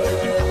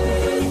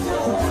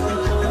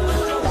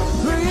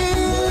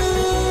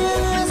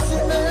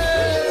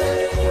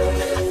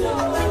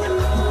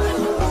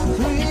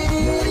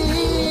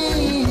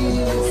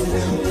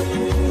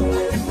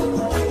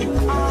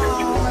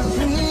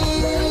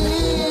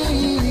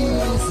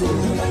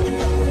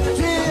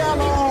 Dear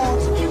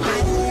Lord,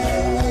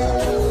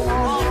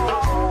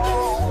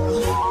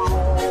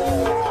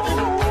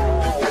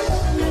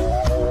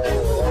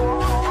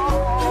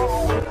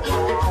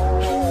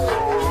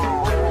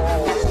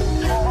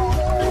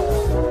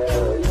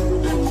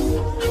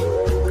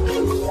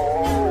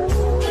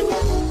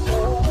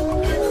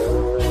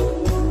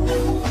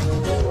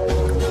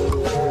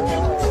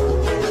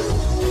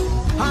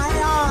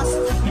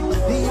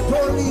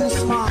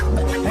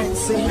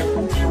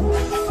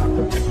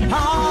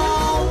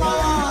 how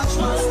much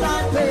must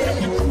I pay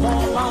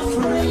for my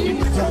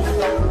freedom?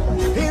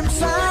 Him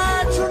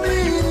said to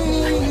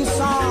me,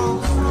 son,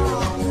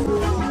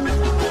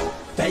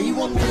 they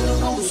won't build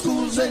no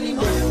schools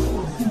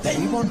anymore.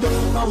 They won't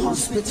build no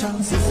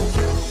hospitals.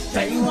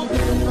 They won't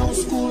build no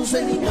schools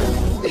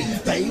anymore.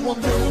 They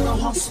won't build no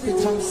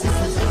hospitals.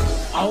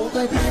 All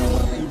they build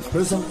will be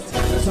prisons.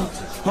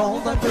 All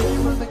they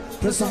build will be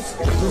prisons.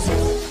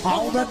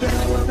 All they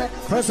build will be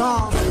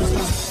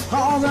prisons.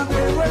 All they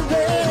build will be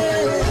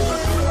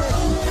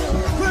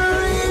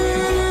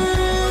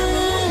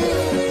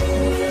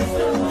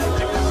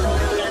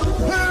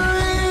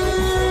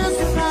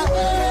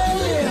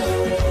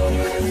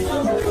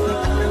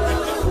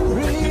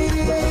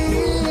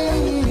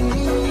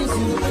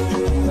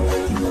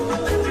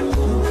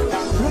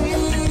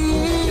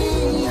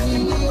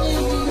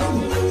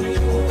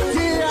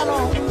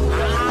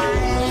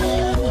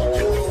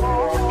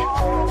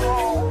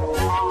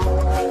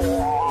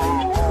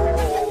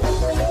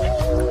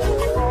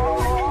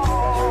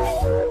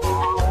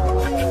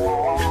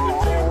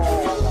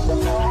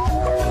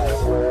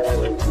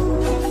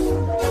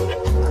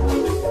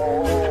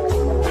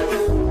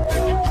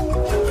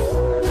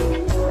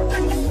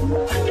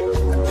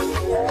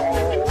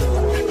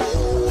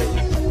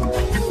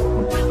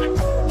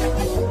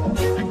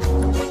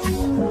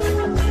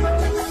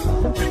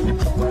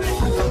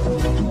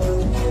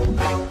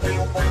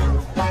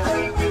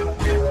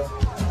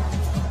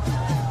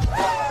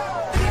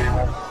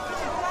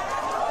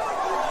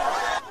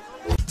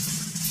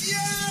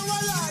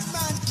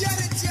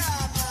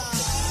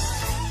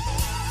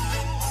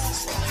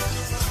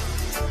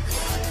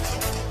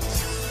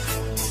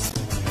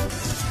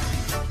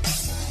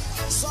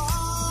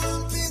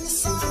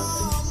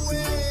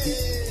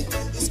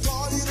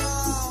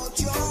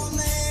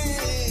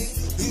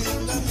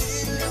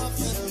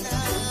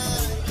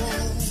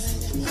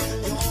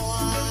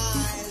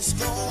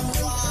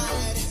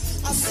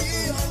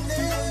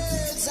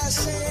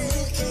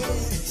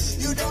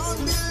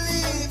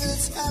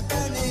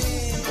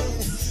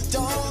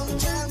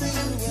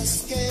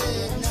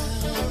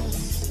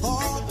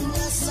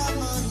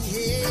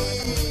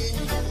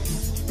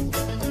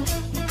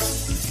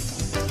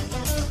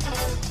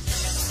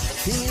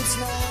It's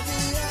not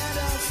the end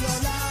of your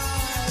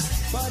life,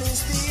 but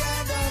it's the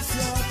end of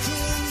your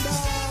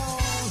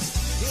kingdom.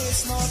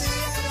 It's not the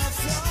end of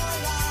your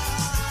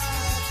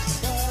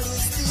life, but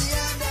it's the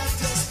end of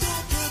your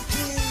stupid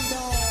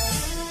kingdom.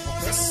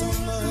 There's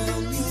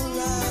someone you're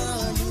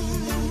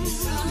running,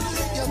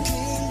 your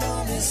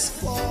kingdom is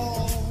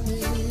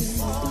falling.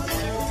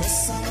 There's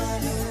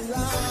someone you're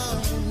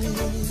running,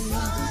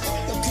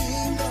 your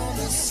kingdom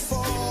is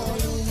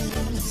falling.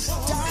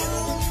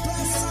 Down,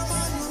 press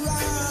someone you're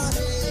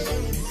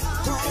running,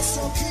 'cause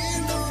your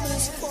kingdom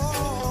is falling.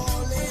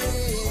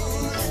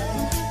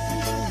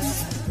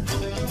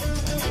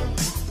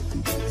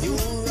 You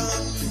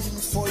run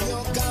for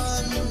your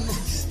gun,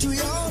 to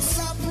your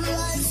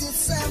surprise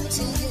it's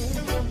empty.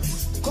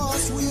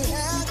 'Cause we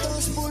had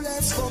those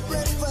bullets for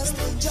breakfast,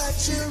 your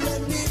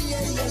children did,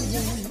 yeah.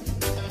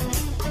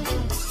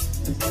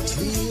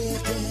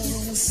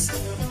 Tears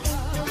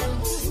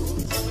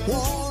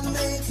won't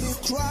make me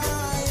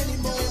cry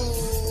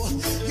anymore.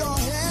 Your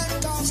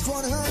handcuffs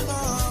won't hurt my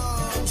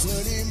arms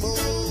anymore.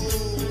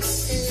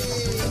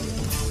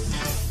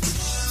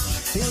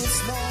 It's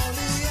not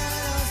the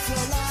end of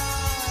your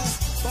life,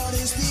 but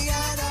it's the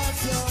end of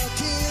your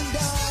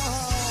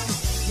kingdom.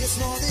 It's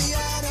not the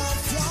end of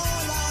your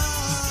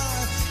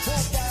life,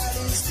 but that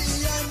is the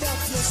end of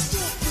your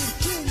stupid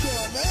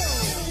kingdom.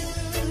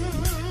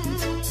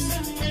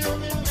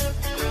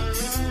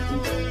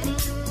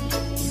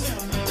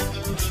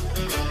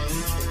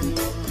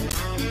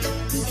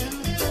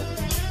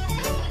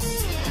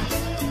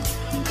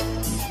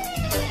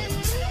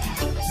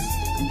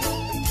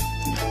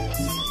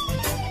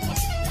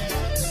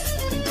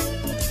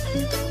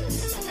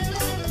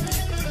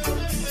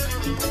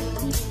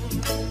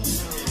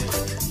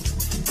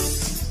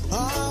 I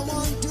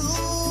want to do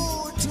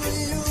to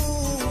you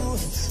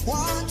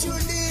what you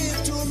did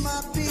to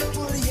my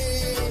people,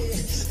 yeah,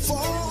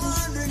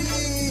 400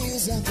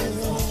 years ago,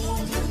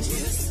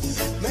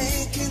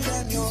 making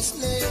them your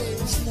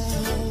slaves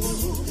now,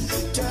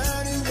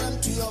 turning them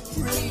to your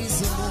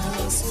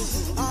prisoners.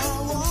 I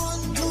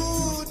want to do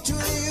to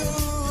you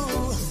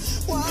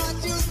what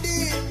you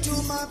did to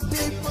my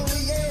people,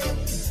 yeah,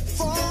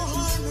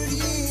 400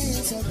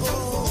 years ago,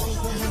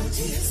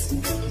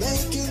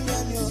 making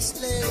them your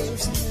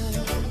slaves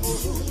now,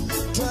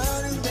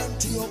 turning them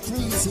to your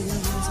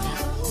prisoners.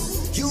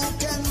 You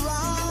can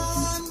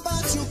run,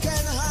 but you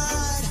can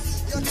hide.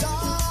 Your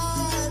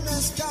time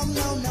has come,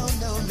 no.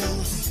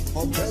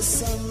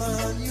 Oppressor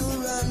man, you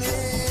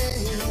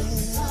running.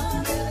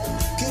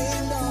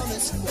 Kingdom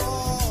is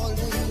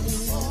falling.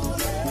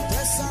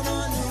 Oppressor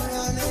man, you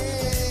running.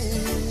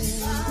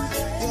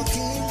 Your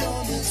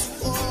kingdom is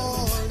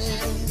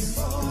falling.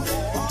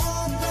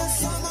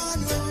 Oppressor man,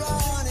 you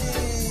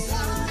running.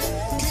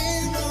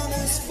 Kingdom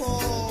is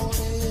falling.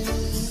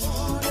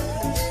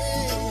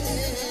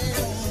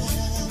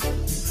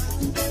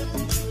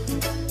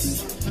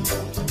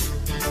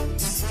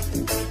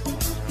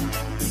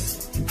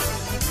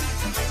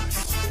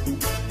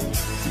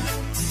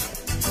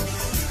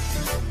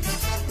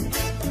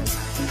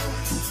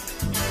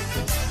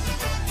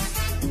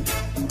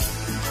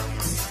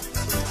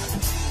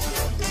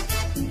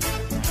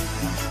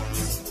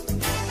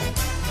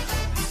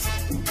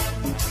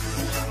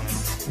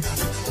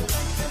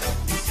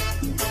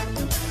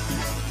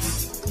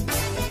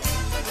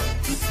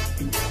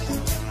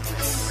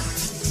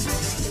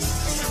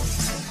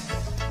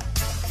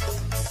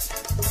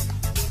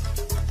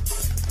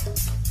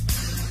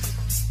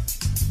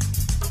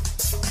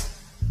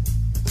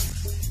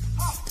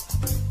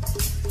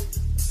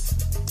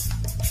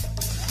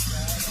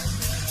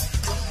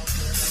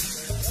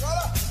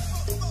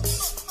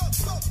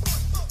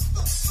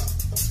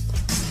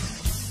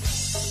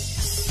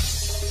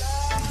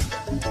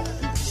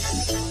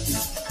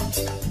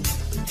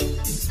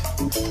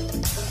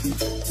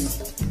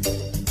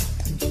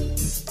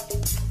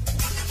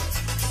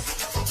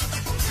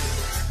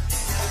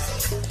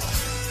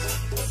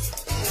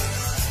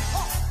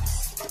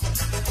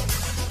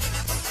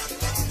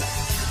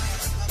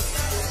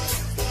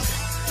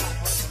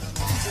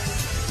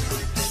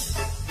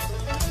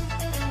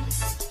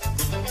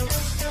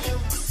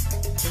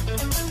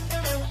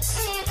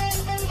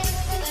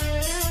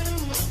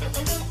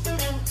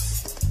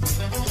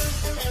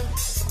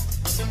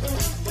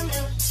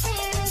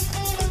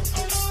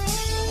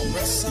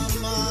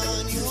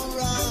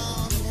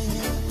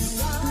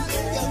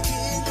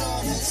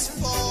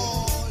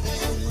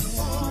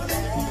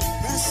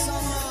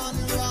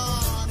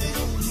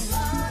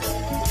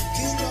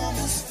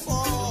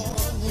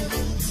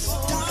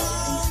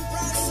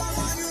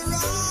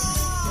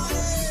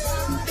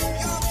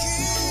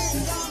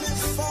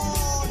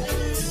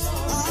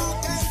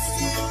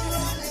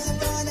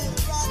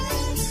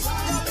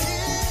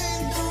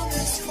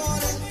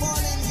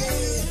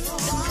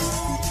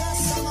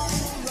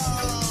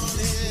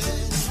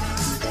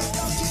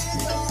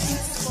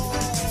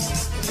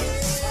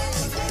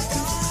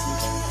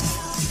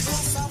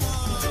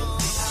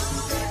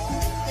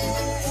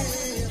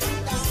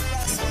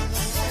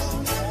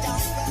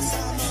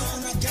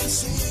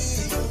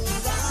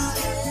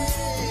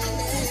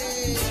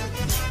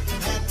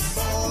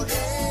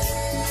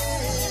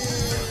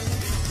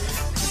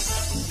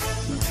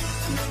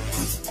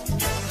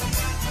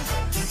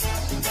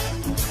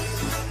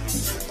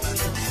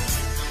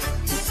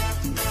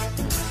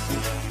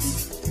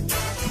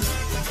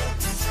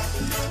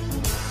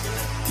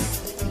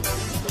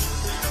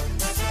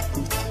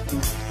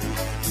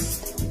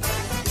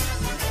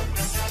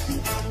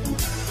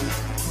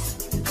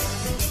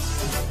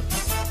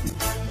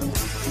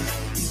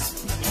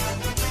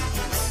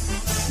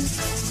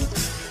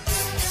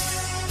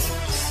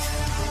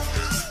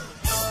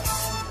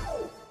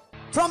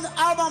 From the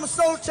album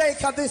Soul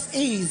Taker, this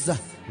is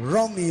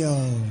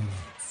Romeo.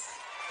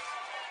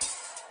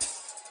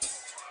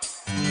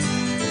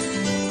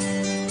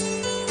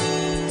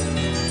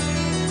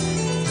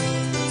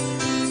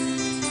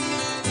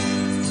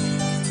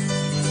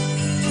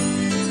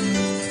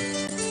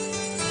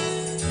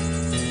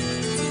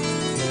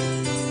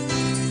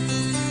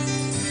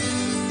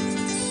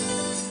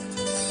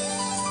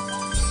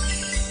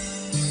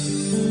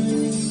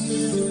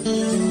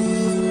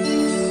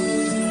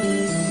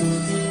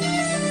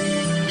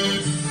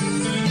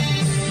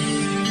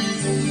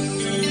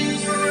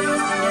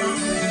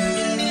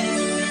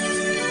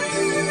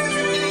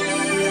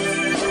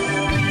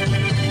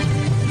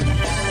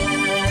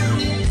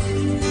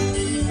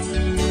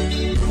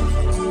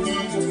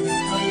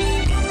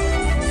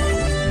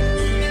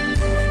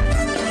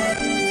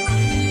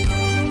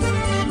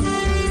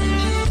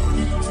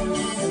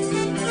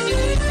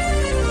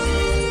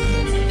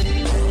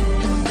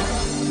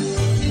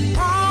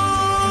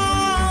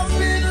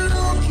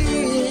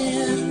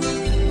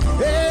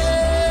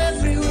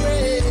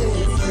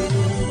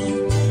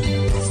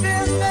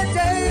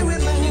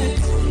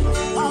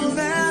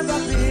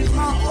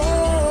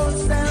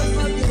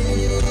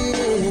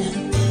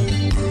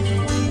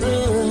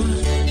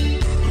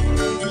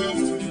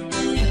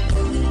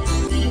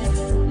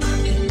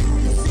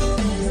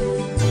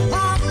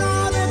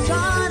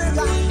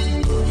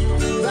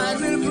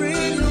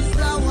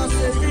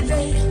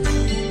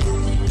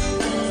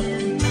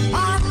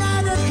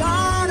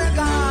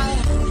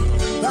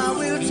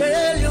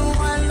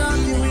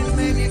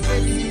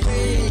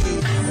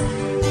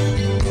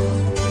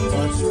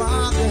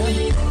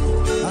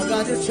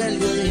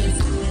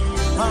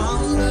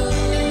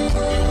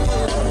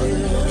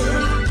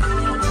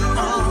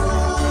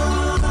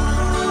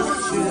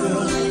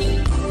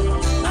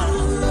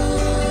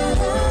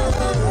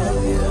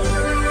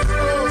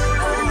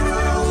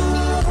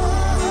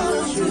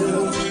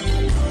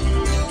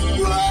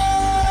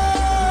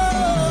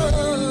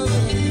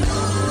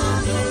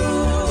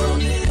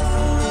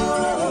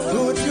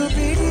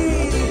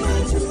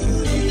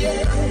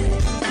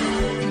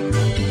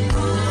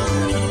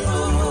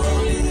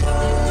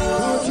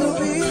 To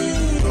be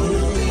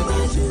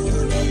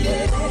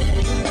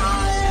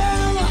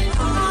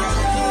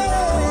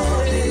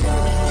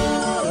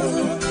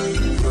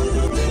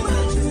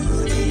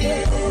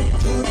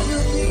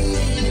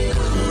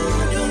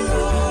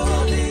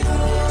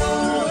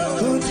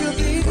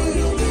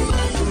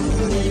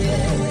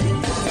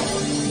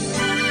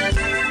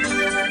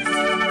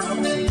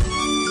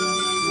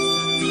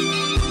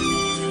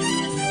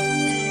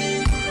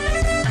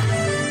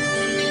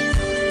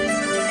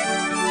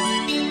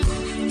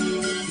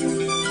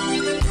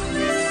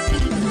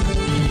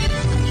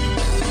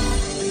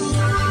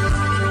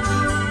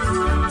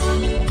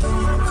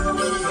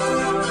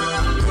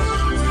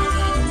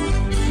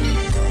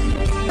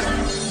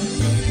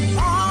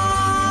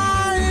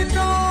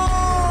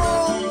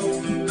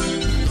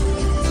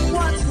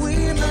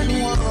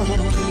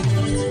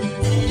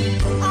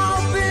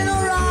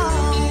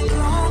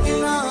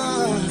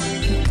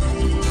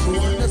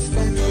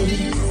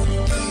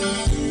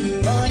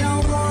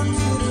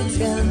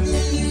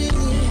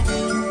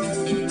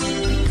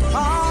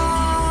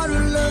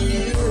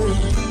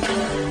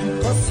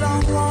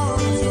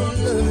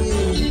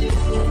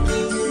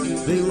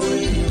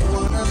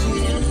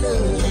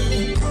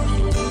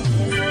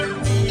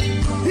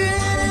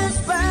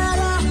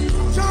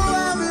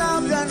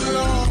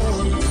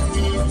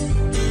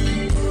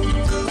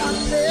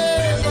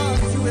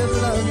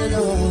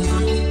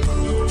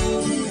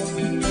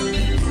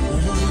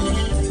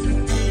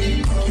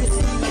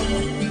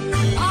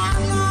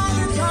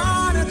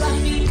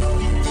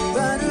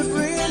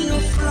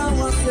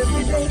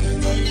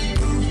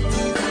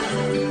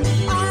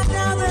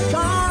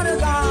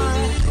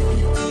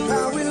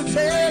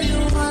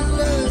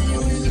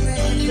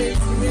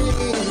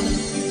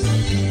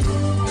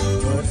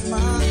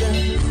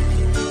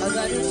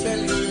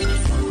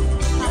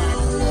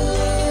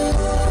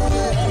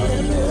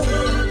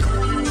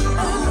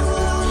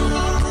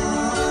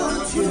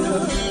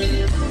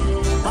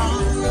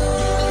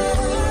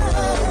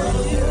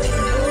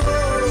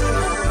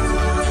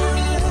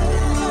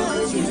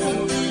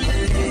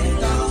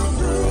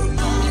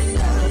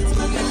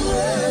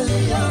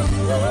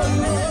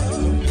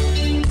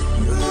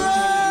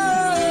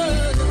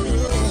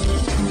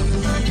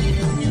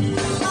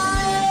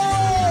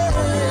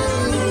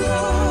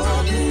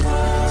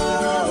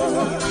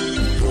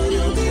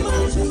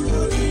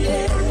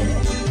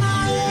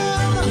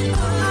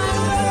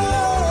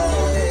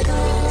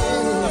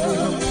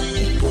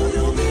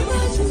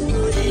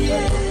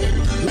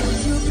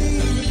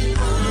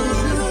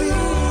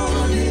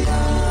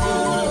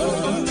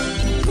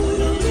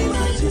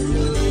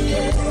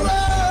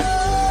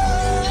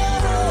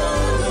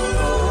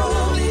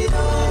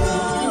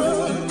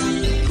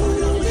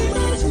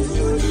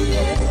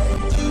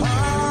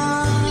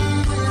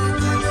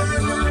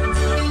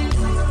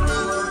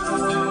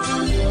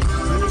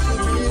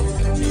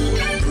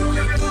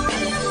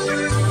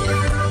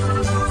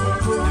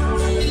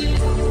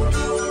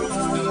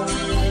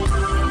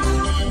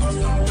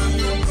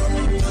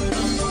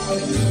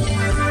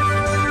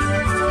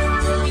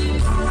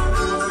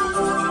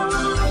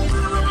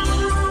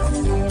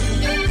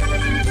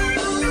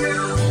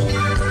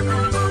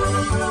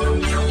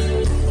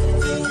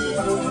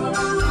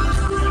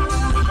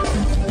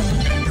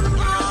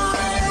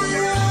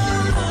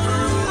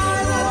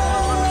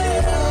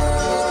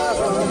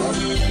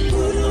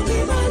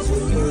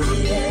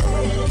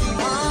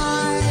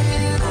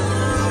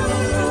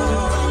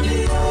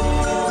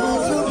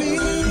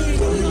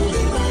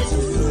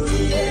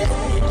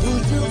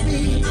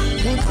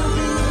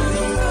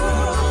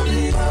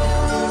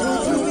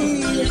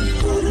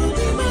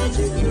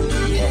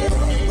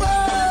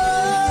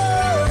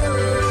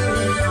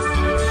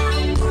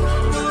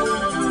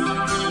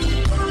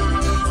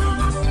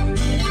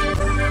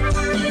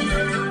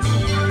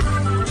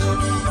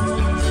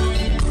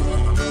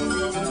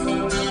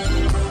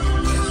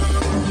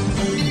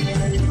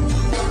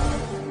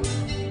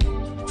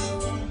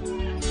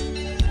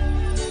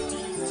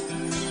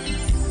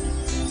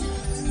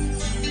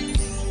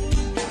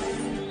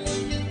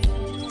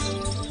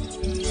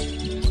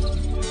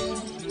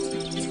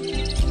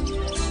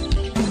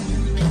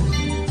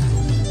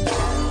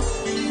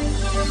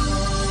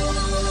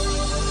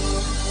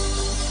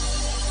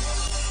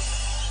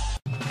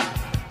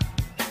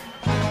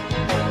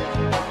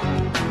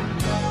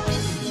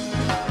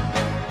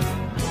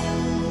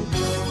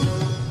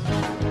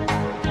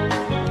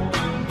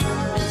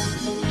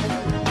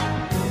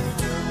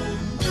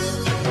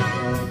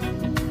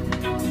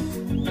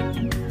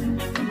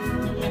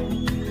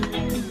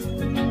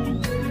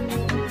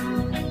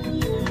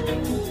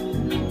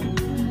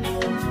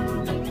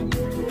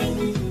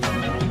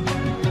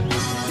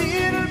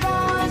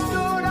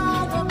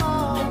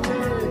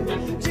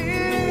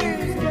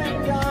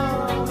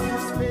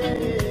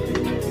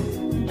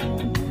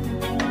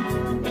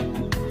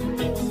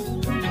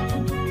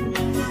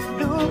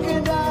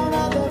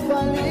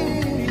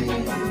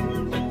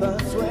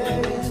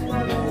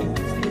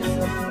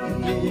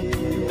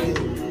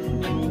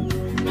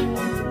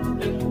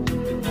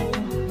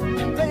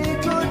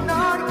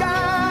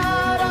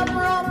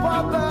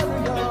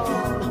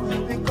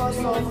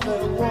the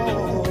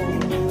wall.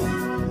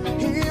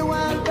 He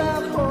went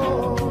back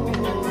home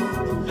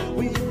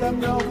with a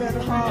broken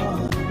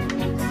heart.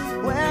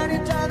 When he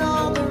turned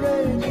on the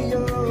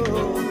radio,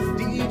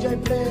 DJ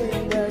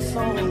played their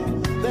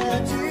song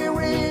that he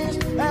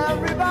wished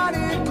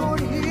everybody could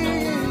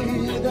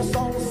hear. The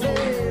song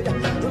said,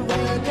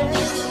 reggae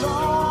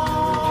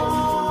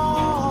strong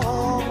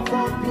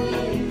for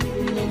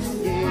peace,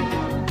 yeah.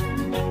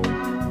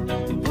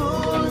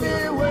 Pull the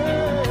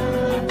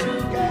world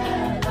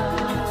together,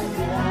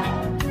 yeah.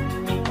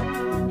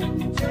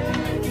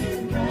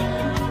 Taking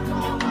care of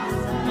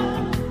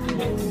ourselves.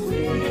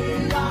 We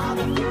are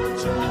the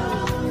future.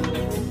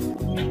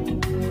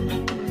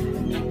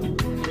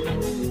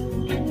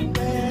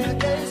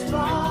 Reggae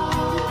strong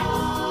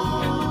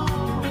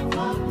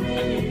for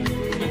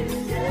peace,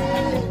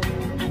 yeah.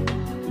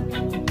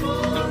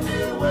 Pull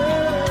the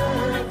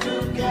world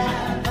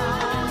together,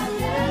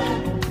 yeah.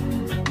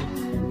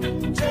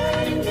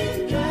 Taking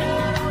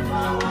care of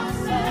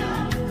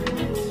ourselves.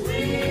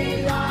 We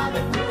are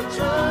the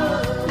future.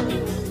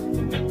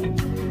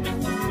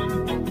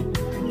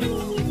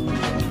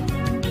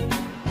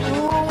 You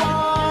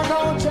are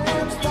no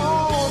James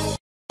Bond.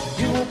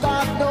 You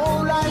got no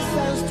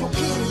license to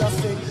kill us.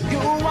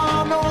 You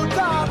are no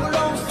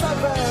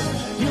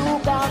 007. You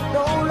got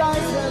no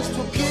license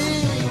to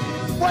kill.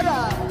 What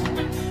up?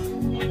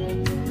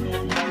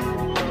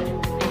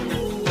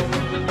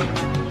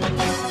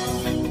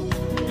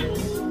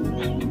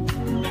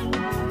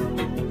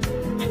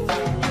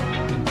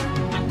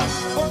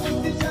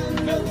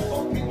 Politicians are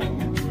talking,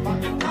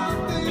 but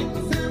nothing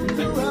seems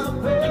to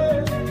happen.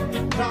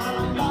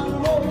 Round and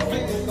round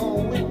is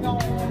going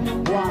on.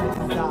 Why is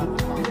that?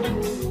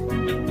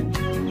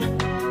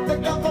 The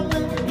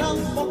government now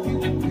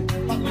talking,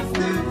 but we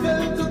still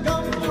fail to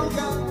come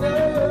together.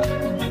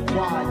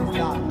 Why is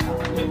that?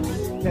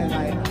 Can I?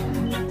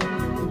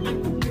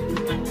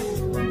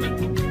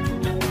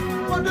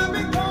 What do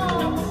we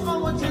call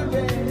our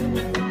children?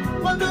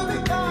 What do we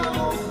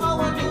call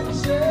our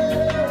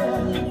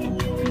nation?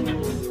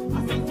 I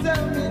said,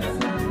 tell me.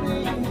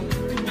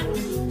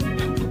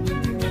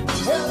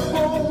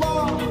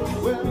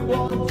 World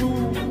War II,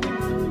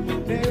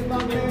 never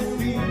made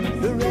me.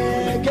 The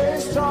reggae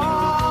strong,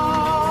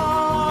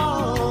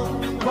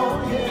 oh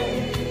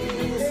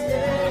yes,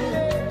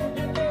 yeah.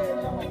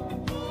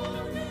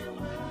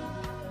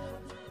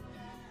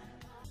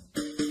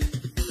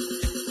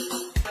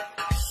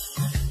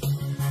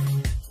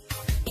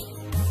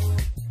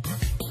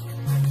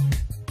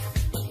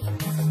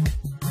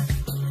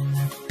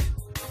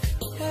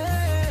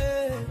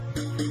 Hey,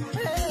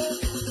 hey.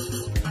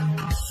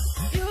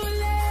 You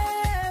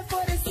left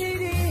for the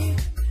city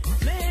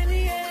many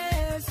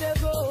years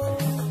ago.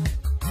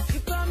 You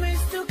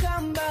promised to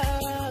come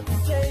back and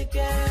take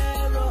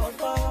care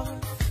of us.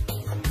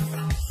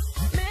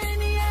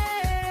 Many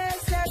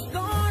years have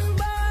gone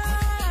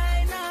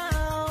by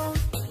now.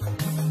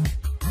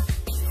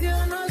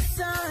 Still no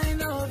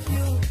sign of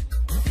you,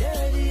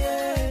 Daddy.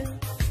 Yeah.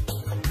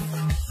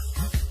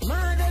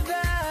 Mother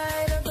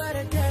died about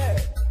a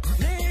third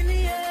many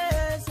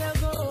years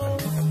ago.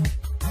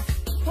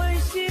 When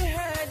she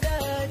heard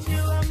that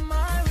you were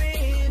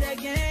married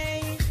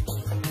again.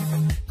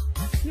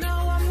 Now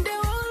I'm the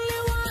only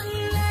one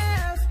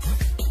left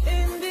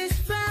in this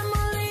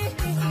family.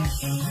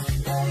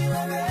 Daddy,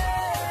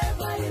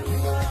 wherever you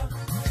are,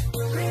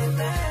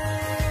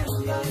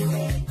 remember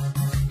me.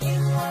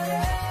 In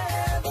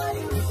whatever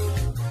you do,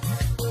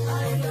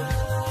 I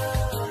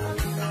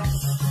love you.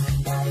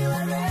 Daddy,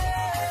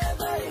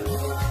 wherever you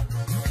are,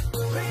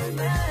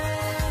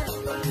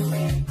 remember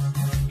me.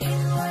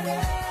 In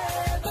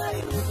whatever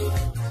you do,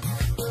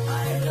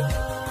 I love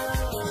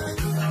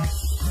you.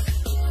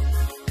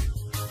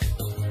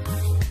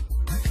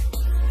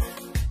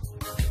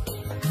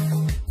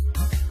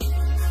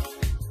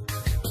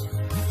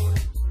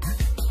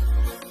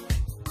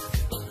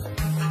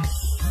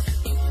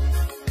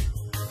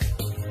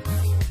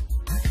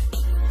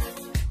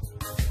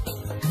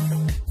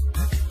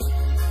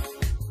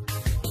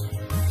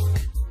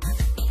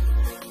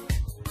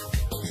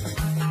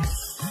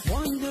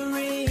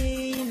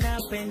 Wandering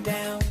up and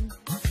down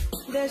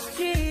the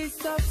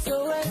streets of